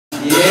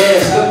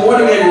Yes, good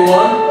morning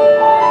everyone.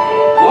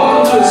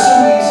 Welcome to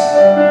Atsugi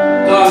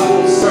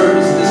Gospel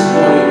Service this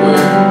morning, where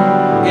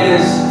it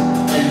is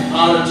an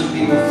honor to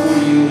be before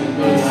you, and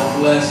really I'm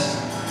blessed,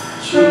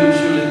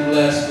 truly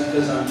blessed,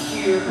 because I'm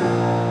here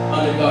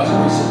under God's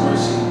grace and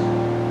mercy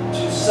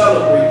to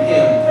celebrate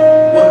Him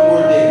one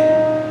more day.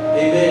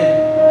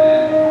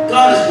 Amen.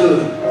 God is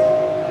good.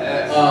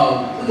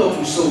 We go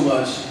through so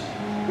much,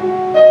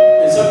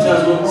 and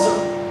sometimes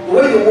the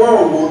way the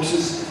world works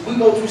is we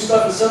go through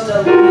stuff, and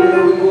sometimes we don't even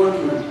know we're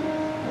going through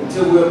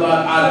until we're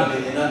about out of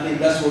it. And I think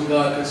that's what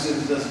God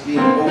considers us being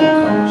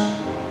overcomers.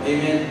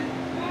 Amen.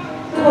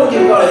 Come on,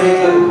 give God a hand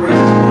clap of praise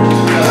this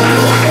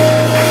morning.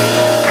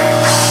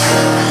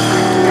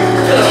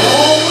 It's been a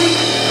long week.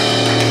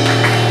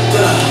 It's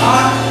been a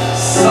hot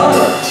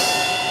summer.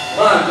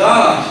 My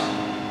gosh.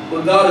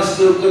 But God is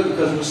still good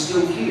because we're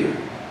still here.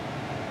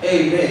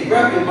 Amen.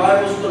 Grab your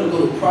Bibles. We're going to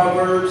go to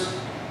Proverbs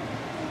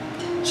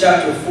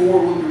chapter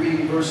 4. We'll be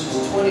reading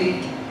verses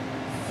 23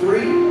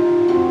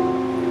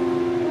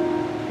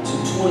 to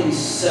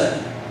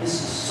 27. This is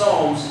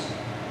Psalms,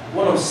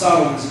 one of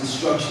Solomon's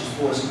instructions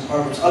for us in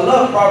Proverbs. I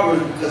love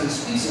Proverbs because it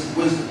speaks of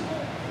wisdom.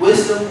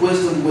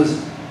 Wisdom.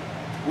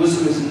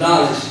 Wisdom is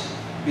knowledge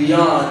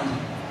beyond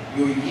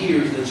your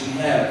years that you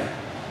have.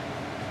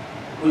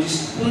 Would you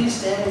please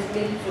stand with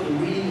me for the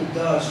reading of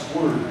God's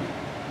Word?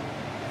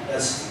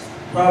 That's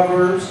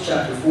Proverbs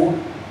chapter 4,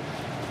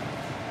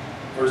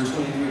 verse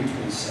 23 and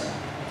 27.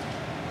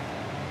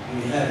 When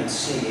you have it,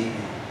 say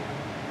amen.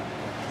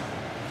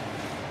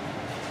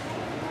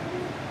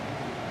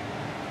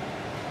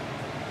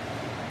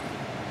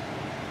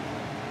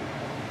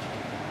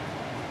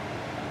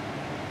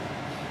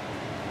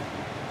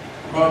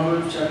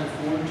 Proverbs chapter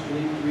 4,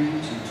 23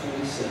 to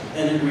 27.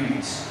 And it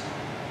reads,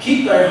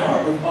 "Keep thy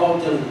heart with all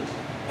diligence,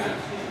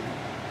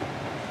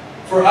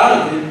 for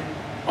out of it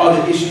are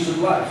the issues of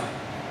life.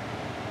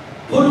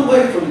 Put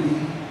away from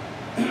thee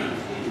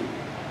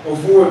a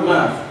forward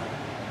mouth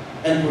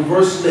and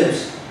perverse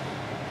lips.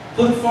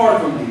 Put far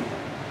from thee.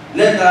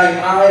 Let thine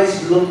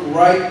eyes look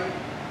right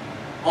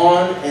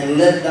on, and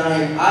let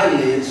thine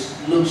eyelids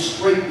look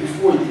straight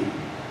before thee.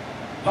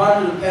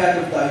 Ponder the path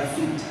of thy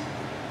feet,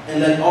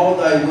 and let all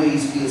thy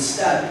ways be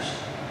established.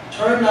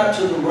 Turn not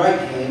to the right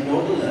hand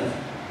nor the left.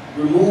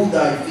 Remove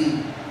thy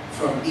feet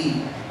from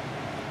evil."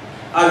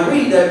 I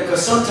read that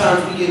because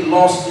sometimes we get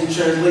lost in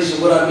translation.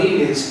 What I mean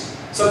is,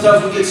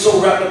 sometimes we get so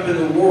wrapped up in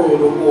the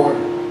world or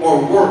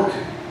work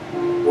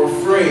or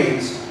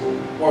friends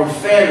or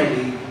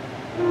family,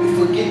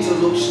 we forget to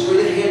look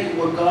straight ahead at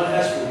what God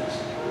has for us.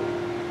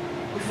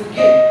 We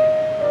forget.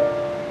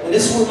 And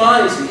this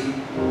reminds me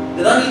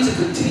that I need to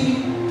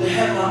continue to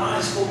have my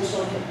eyes focused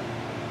on Him,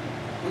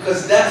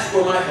 because that's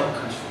where my help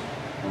comes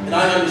from. And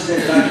I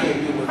understand that I can't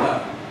do it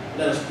without Him.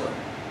 Let us pray.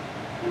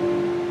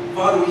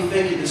 Father, we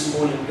thank you this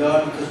morning,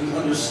 God, because we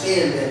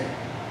understand that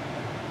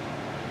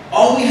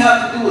all we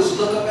have to do is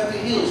look up at the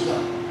hills,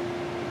 God.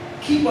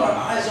 Keep our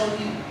eyes on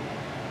you,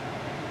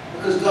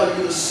 because, God,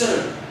 you're the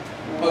center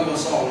of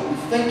us all. And we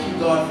thank you,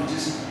 God, for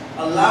just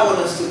allowing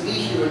us to be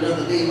here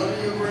another day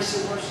under your grace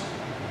and mercy.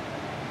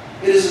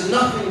 It is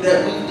nothing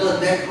that we've done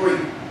that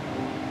great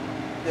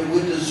that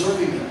we're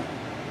deserving of.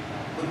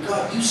 But,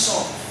 God, you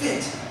saw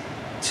fit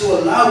to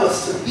allow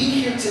us to be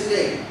here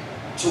today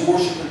to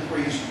worship and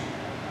praise you.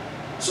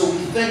 So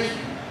we thank you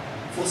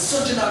for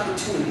such an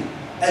opportunity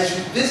as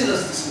you visit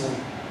us this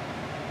morning,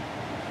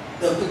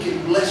 that we can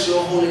bless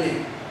your holy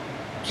name.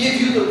 Give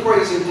you the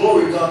praise and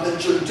glory, God,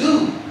 that you're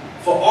due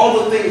for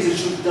all the things that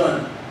you've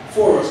done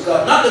for us,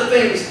 God. Not the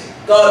things,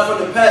 God,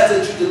 from the past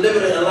that you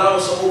delivered and allowed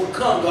us to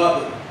overcome,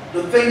 God,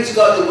 but the things,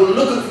 God, that we're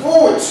looking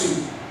forward to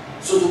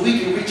so that we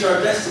can reach our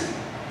destiny.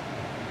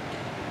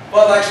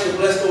 Father, I ask you to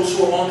bless those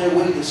who are on their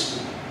way this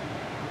morning.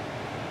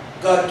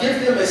 God, give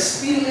them a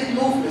speedy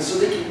movement so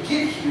they can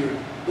get here,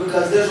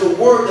 because there's a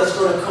word that's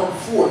going to come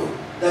forth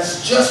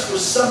that's just for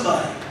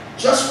somebody,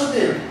 just for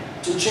them,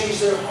 to change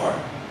their heart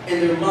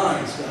and their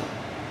minds, God.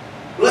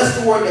 Bless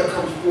the word that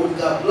comes forth,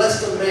 God.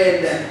 Bless the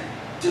man that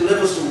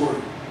delivers the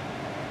word.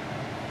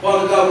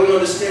 Father God, we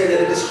understand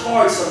that it is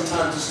hard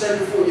sometimes to stand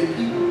before your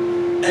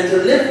people and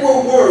deliver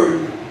a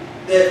word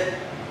that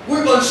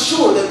we're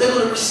unsure that they're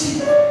going to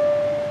receive.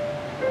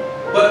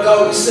 But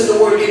God, we send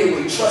the word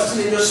anyway,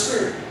 trusting in your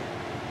spirit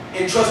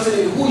and trusting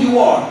in who you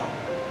are,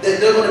 that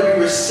they're going to be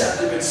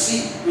receptive and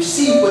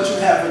receive what you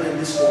have for them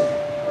this morning.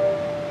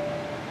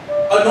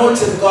 Anoint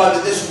them, God,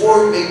 that this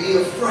word may be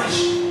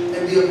afresh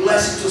and be a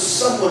blessing to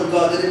someone,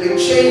 God, that it may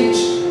change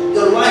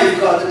their life,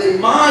 God, that their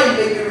mind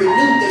may be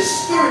renewed, their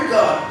spirit,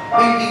 God,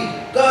 may be,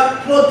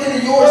 God, plugged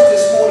into yours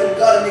this morning,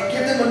 God, and may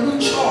give them a new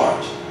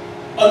charge,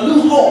 a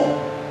new hope,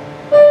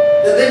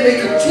 that they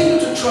may continue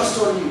to trust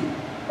on you.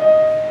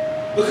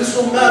 Because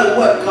no matter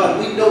what, God,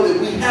 we know that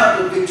we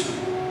have the victory.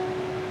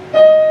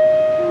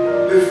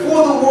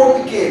 Before the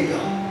world began,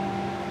 God,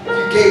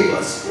 you gave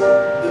us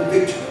the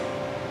victory.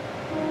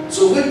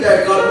 So with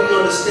that, God, we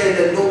understand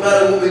that no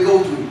matter what we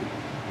go through,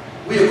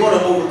 we are going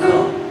to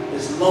overcome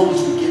as long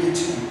as we give it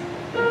to you.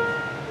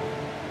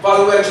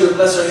 Father, we ask you to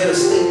bless our head of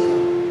state.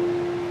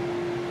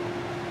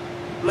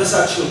 Bless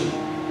our children.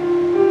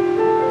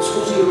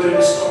 School's getting ready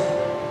to start.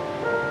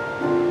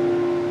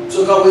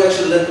 So God, we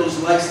actually let those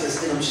lights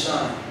that's in them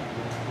shine,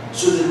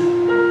 so that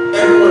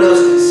everyone else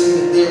can see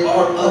that there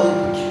are other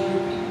peculiar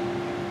people.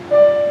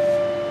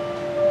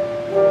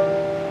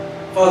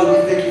 Father, we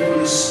thank you for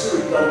your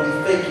spirit, God. We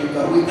thank you,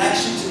 God. We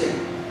ask you today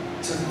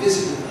to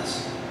visit with us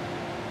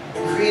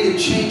and create a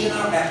change in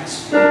our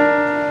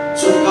atmosphere.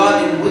 So God,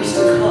 in weeks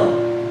to come,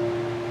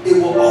 it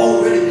will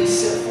already be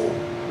set forth.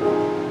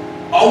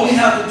 All we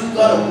have to do,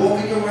 God, is walk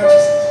in your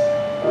righteousness.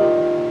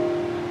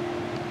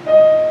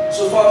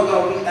 So Father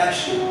God, we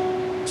ask you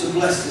to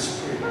bless this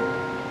prayer.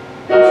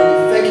 And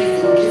we thank you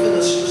for giving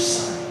us your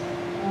Son.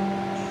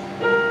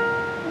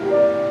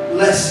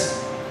 Bless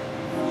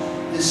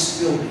this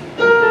building.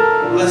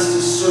 Bless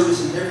this service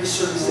and every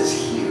service that's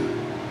here.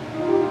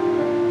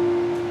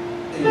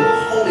 In your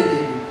holy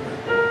name we pray.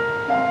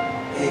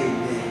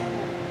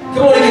 Amen.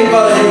 Come on and give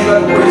God a hand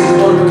clap of praise this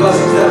morning, because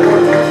he's that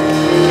word.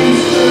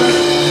 He's just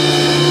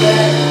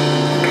that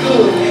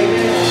good.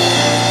 Amen.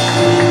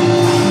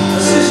 Now,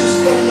 since you're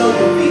standing on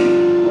your feet,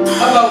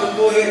 how about we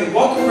go ahead and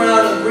walk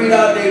around and greet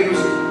our neighbors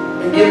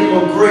and give them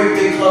a great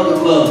big hug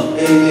of love.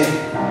 Amen.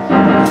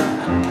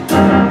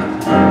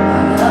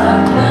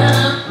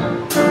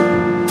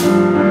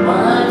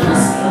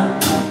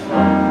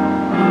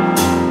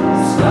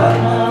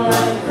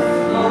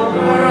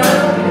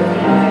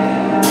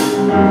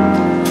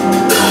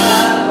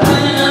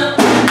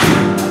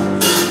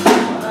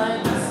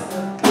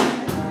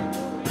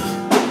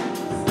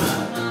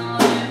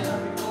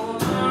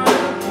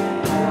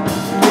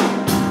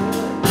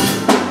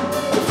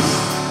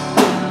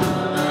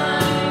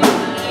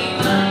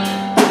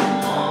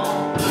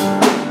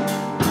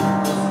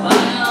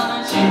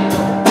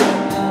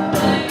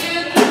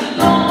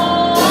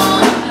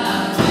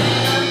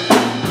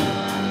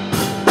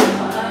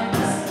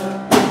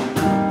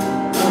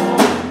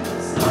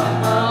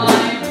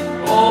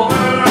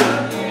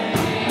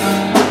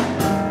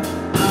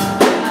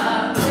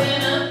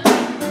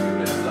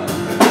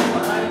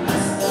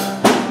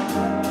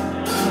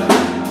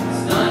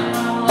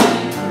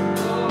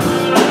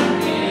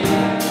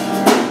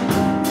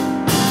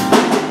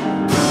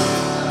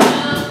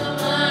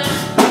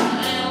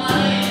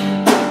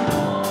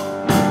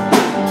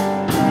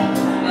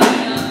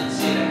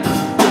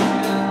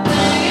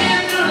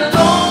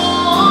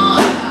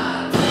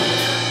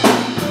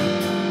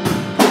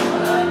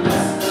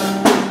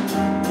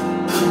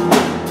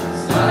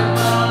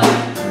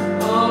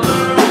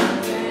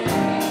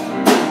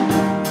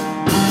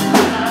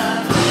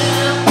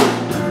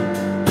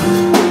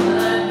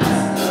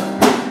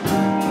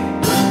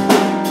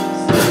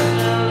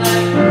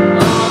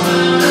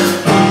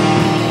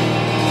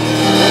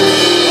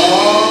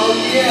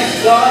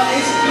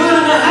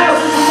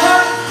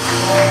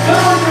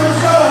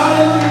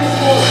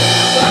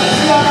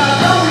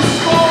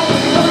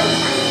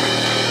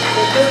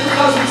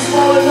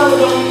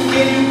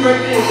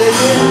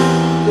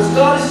 Because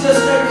God is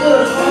just that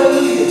good.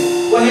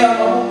 Hallelujah. Well, here,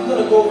 we're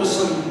going to go over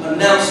some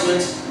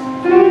announcements.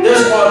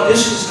 There's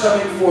auditions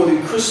coming for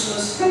the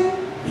Christmas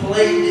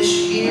play this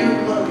year.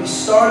 We're going to be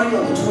starting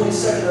on the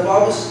 22nd of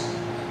August.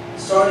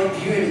 Starting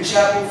here in the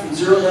chapel from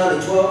 0 down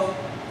to 12.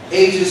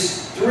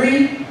 Ages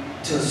 3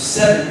 to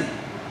 70.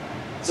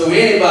 So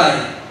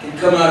anybody can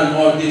come out and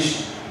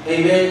audition.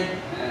 Amen?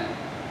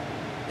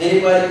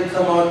 Anybody can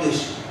come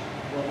audition.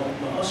 Well,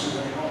 my usher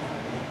ran off.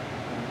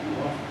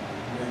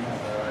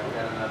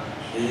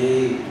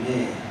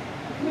 Amen.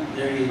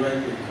 There he is right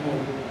there. Come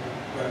on.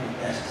 Grab the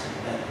baskets in the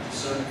back,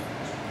 sir.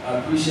 I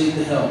appreciate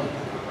the help.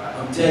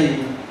 I'm going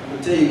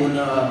to tell you, when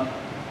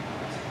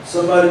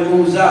somebody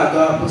moves out,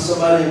 God puts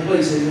somebody in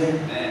place.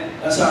 Amen.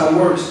 That's how it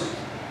works.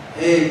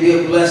 Hey, be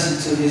a blessing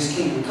to his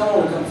kingdom. Come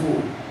on and come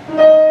forward.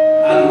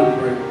 I do a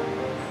prayer.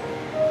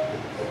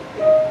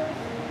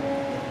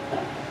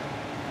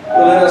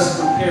 Well, let us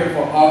prepare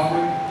for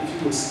offering. If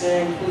you would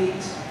stand,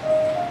 please.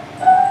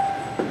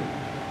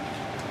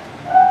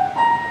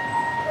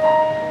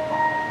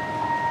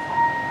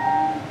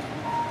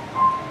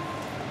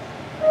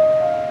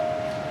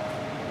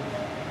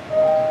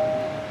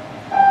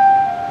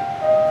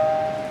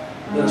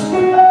 Let us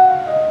pray.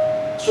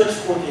 Stretch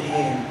forth your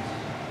hand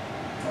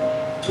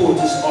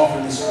towards this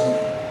offering this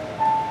morning.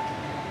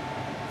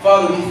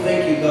 Father, we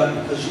thank you, God,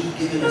 because you've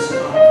given us an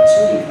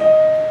opportunity.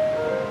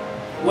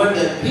 When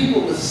the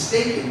people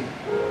mistaken,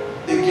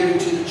 they're giving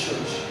to the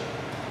church.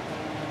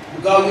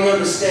 But God, we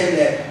understand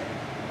that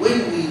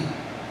when we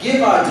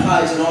give our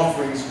tithes and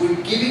offerings,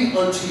 we're giving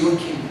unto your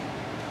kingdom.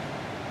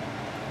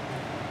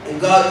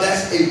 And God,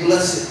 that's a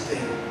blessed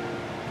thing.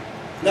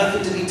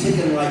 Nothing to be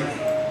taken lightly.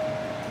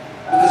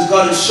 Because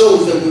God, it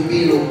shows that we're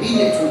being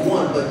obedient for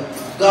one, but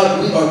God,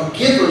 we are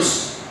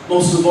givers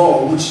most of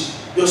all, which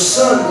your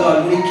Son,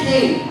 God, when he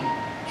came,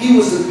 he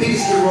was the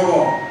biggest giver of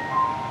all.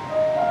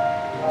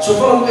 So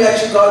Father, we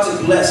ask you, God,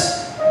 to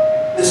bless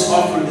this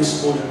offering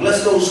this morning.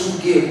 Bless those who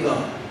give,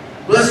 God.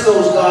 Bless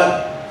those,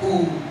 God,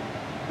 who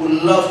would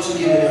love to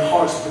give in their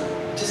hearts,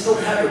 but just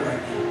don't have it right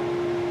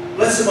now.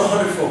 Bless them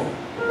 100-fold.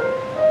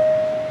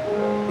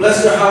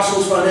 Bless their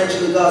households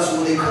financially, God, so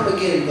when they come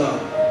again,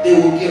 God, they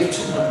will give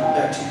 200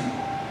 back to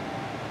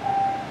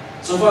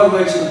you. So, Father,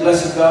 we ask you to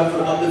bless us, God, for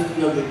the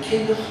uplifting of your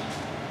kingdom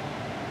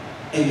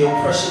and your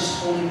precious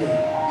holy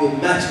name, your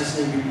matchless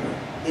name we pray.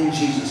 In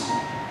Jesus'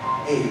 name,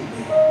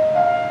 amen.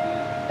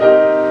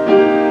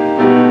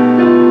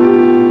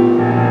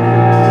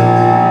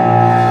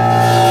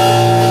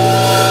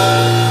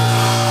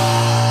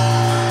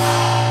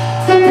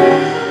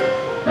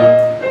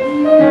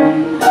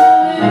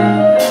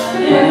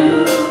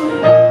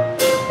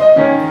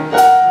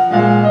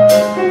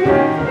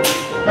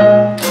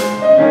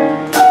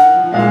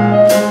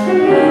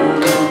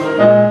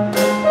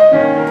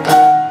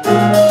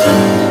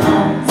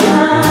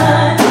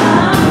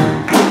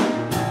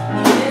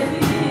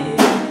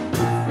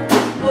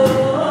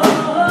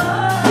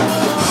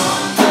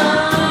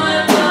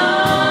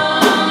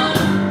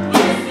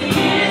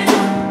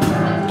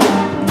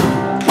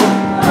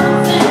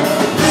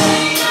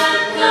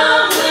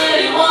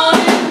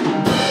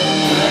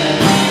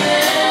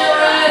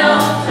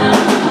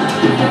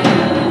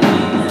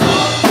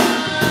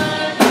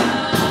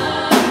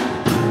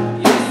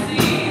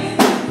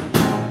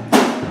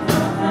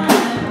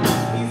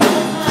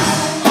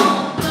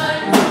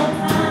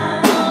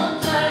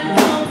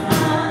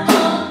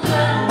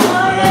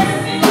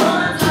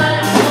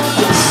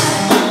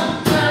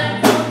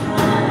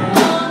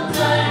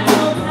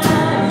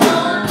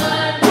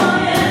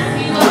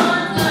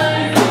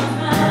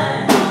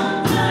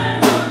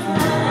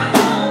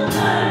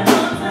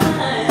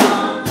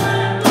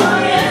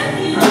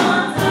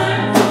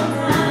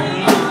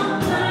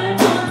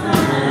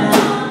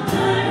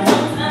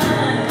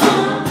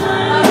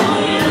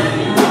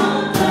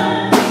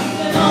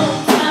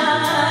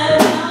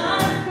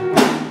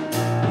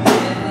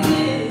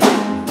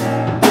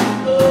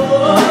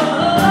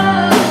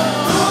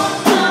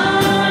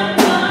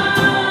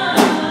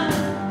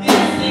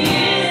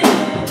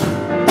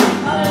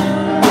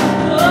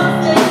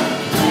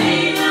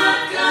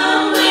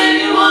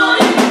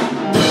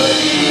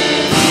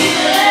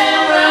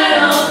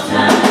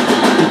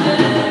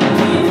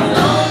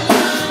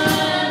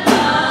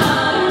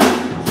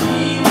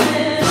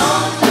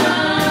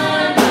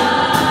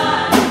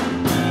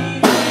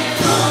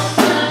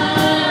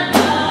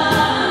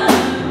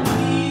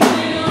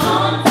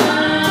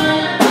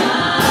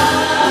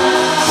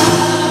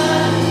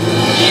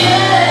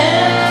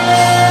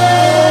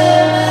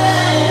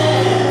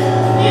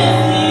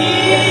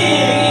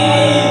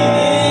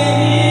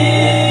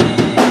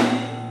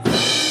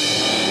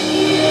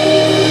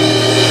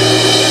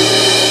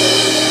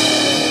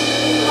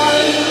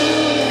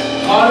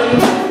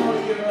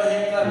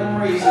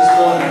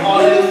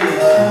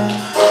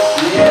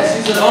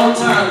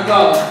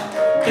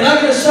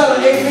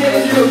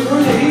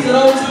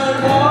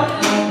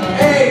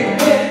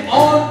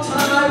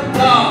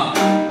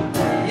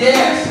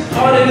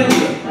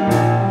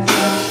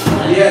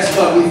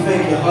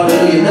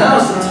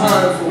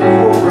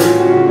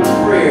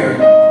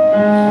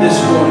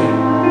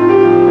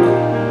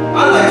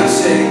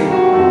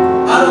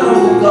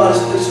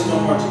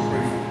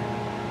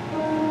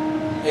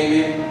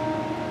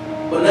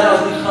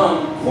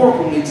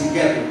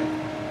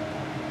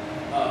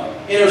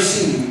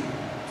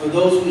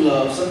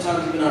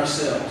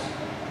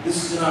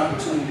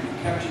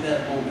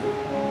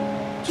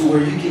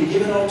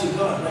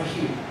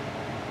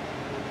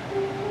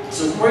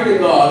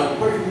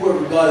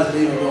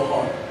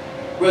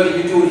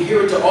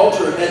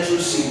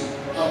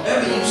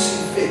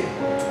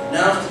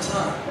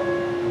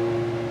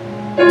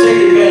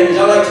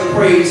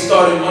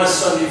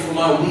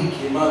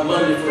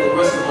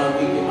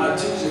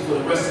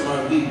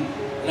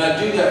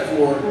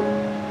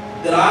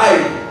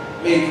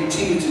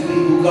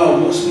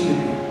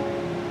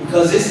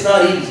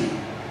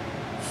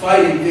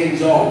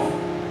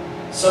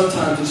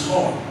 Sometimes it's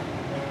hard,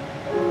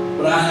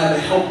 but I have a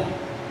helper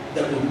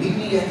that will meet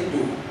me at the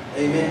door.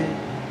 Amen.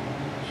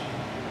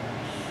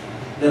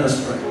 Let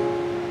us pray.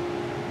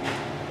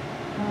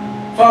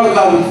 Father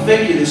God, we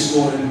thank you this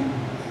morning.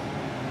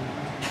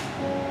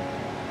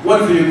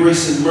 One, for your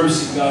grace and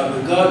mercy, God.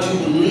 But God, you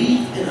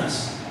believed in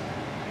us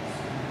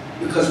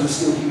because we're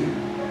still here.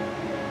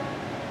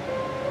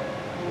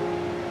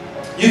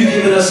 You've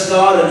given us,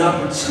 God, an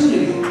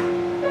opportunity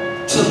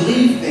to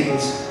leave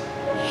things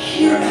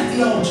here at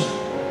the altar.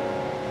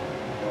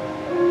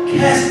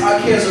 Cast our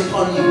cares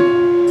upon you.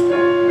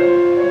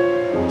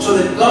 So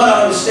that, God,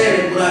 I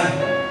understand it when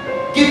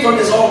I get from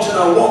this altar and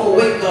I walk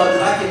away, God,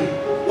 that I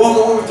can walk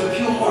away with a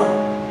pure heart.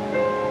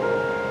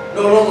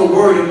 No longer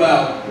worried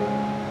about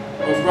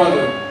my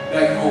brother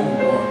back home,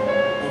 or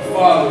my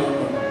father,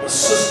 or my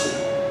sister,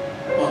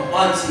 my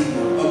auntie,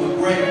 or my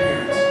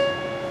grandparents.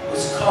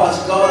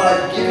 Because, God,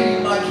 I've given you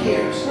my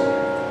cares.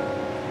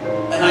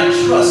 And I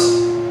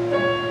trust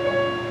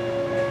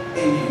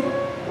in you.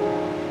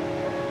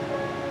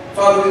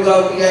 Father,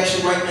 God, we ask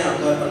you right now,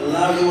 God,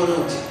 allow your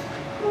anointing.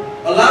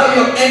 Allow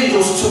your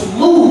angels to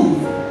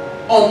move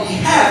on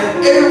behalf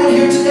of everyone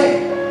here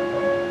today.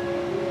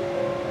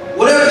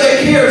 Whatever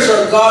their cares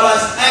are, God, I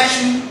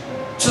ask you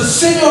to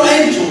send your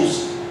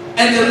angels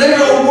and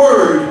deliver a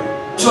word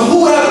to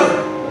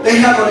whoever they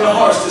have on their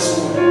hearts this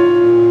morning.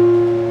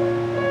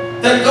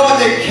 That God,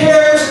 their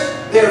cares,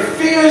 their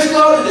fears,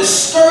 God, the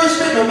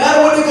discouragement, no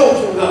matter what they go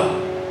through, God.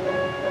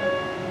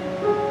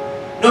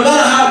 No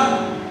matter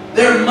how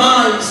their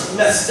minds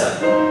messed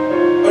up,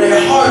 or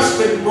their hearts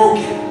been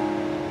broken,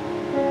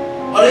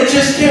 or they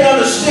just can't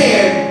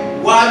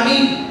understand why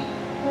me.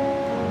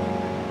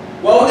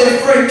 Why would their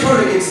friend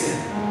turn against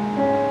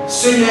them?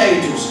 Send your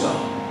angels,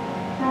 God.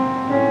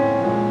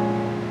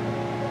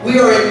 We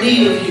are in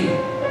need of you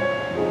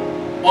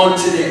on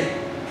today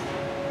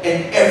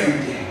and every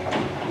day.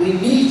 We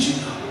need you,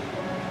 God.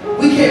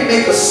 We can't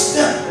make a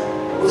step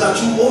without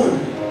you ordering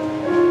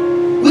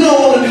it. We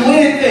don't want to do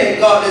anything,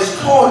 God, that's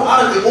called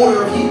out of the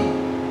order of you.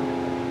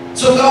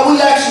 So, God,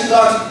 we ask you,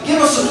 God, to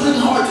give us a clean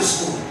heart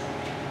this morning.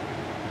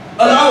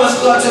 Allow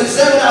us, God, to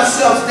examine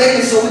ourselves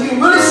daily so we can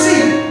really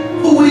see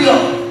who we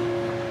are.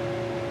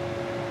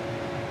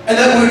 And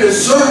that we're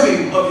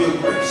deserving of your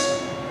grace.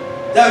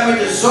 That we're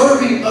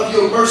deserving of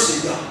your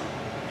mercy, God.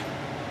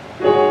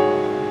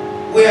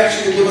 We ask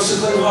you to give us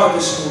a clean heart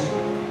this morning.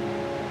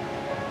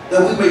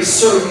 That we may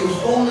serve you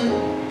wholly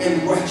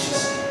and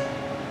righteously.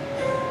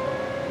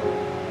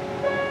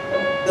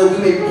 That we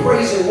may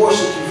praise and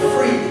worship you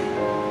freely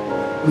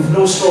with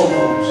no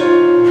strongholds.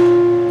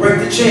 Break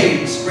the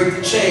chains, break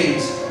the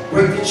chains,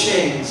 break the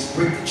chains,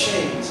 break the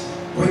chains,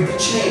 break the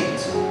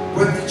chains,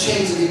 break the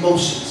chains of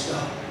emotions,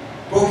 God.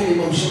 Broken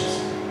emotions.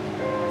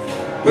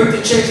 Break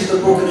the chains of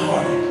the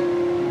brokenhearted.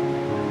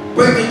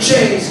 Break the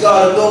chains,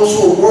 God, of those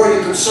who are worried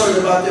and concerned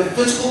about their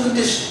physical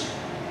condition.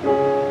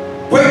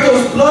 Break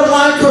those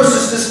bloodline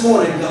curses this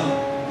morning, God.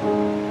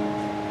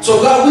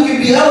 So, God, we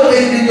can be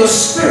elevated in your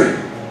spirit.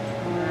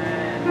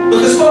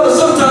 Because, Father,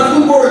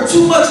 sometimes we worry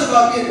too much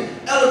about getting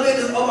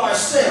elevated of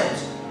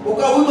ourselves. But,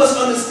 God, we must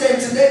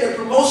understand today that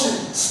promotion,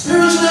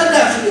 spiritually and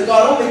naturally,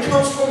 God, only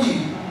comes from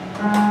you.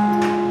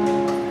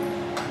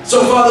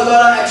 So, Father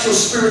God, I ask your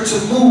spirit to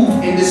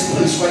move in this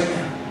place right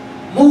now.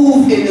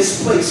 Move in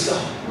this place,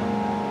 God.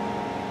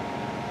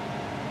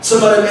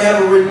 Somebody may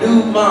have a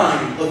renewed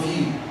mind of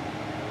you.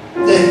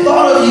 Their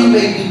thought of you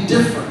may be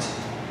different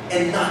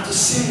and not the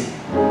same.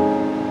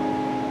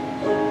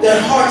 Their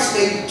hearts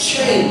may be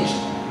changed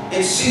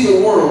and see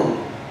the world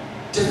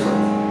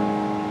differently.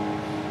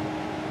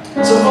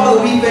 So, Father,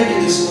 we thank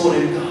you this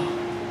morning, God,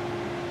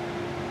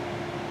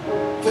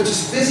 for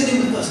just visiting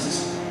with us this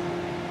morning.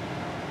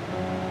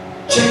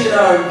 Changing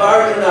our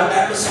environment and our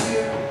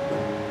atmosphere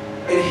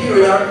and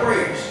hearing our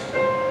prayers.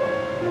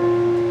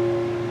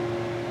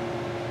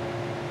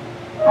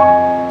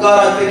 God,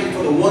 I thank you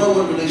for the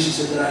one-on-one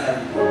relationship that I have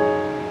with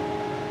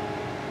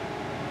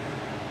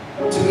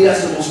you. To me,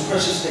 that's the most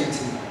precious thing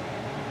to me.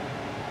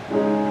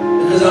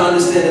 Because I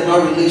understand that my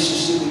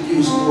relationship with you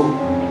is more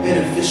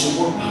beneficial,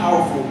 more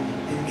powerful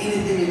than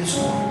anything in this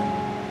world.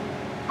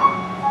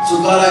 So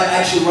God, I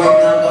ask you right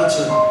now, God,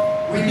 to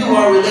renew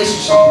our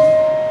relationship with you.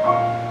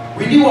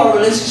 Renew our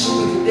relationship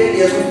with you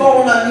daily as we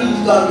fall on our knees,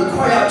 God, and we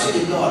cry out to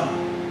you, God.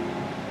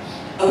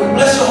 And we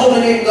bless your holy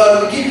name, God,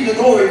 and we give you the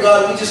glory,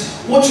 God. We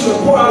just want you to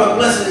pour out a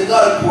blessing,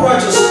 God, and pour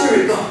out your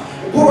spirit, God,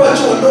 and pour out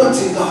your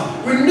anointing,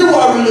 God. Renew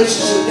our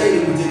relationship daily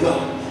with you,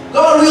 God.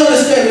 God, we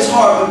understand it's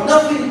hard, but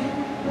nothing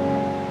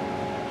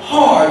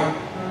hard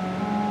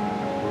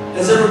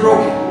has ever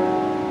broken.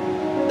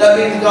 That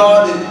means,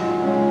 God, that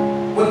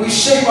when we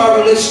shape our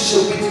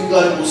relationship with you,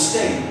 God, it will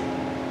stand.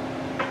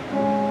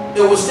 It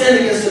will stand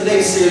against the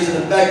naysayers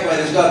and the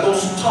backbiters, God,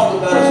 those who talk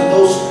about us and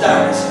those who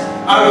doubt us.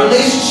 Our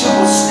relationship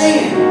will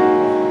stand.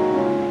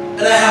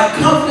 And I have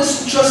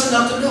confidence and trust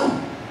enough to know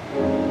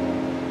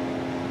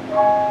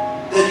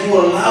that you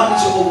will allow me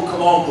to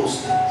overcome all those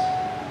things.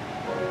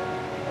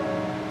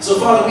 So,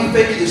 Father, we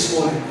thank you this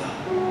morning, God,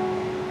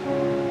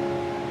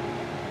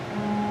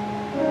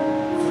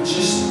 for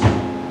just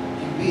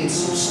you being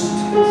so sweet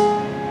to us.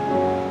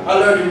 I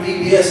learned in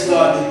VBS,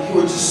 God, that you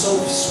are just so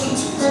sweet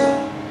to us,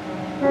 God.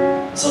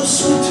 So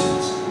sweet to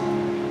us.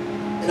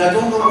 And I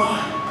don't know why,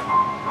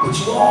 but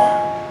you are.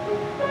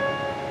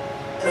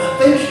 And I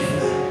thank you for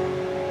that.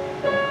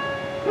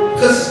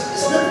 Because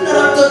it's nothing that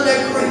I've done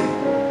that great,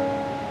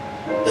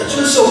 that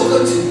you're so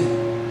good to me.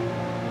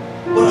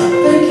 But I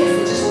thank you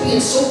for just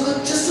being so good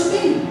just to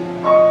me.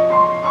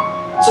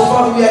 So,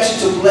 Father, we ask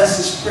you to bless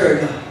this prayer,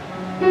 God.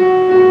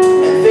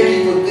 And thank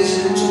you for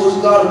visiting to us,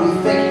 God. And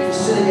we thank you for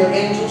sending your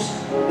angels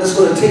that's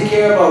going to take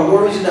care of our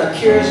worries and our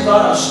cares,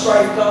 God, our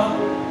strife, God.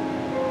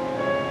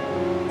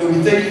 And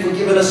we thank you for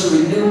giving us a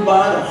renewed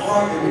mind, a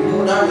heart, and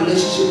renewing our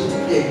relationship with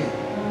you daily.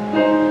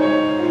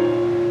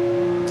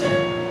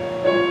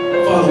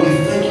 Father, we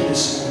thank you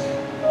this morning.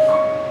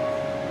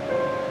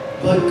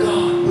 But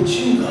God, but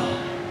you, God,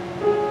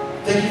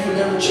 thank you for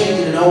never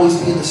changing and always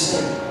being the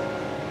same.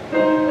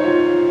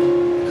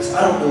 Because I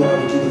don't know what I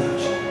would do without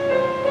you.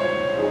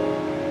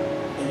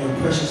 In your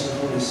precious and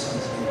holy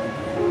Son's name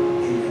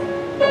we pray.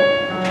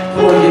 Amen.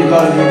 Come on, give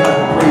God a hand clap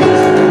of praise.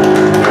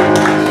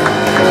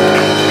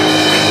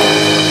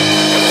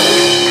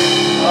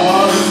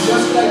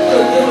 Just like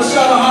good. Give a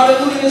shout of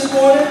hallelujah this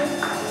morning.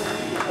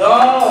 Oh,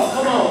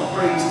 come on.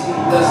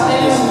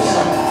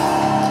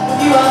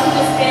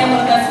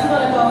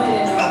 want to go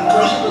ahead and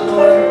worship the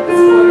Lord this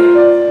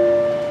morning.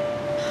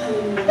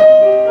 Hallelujah.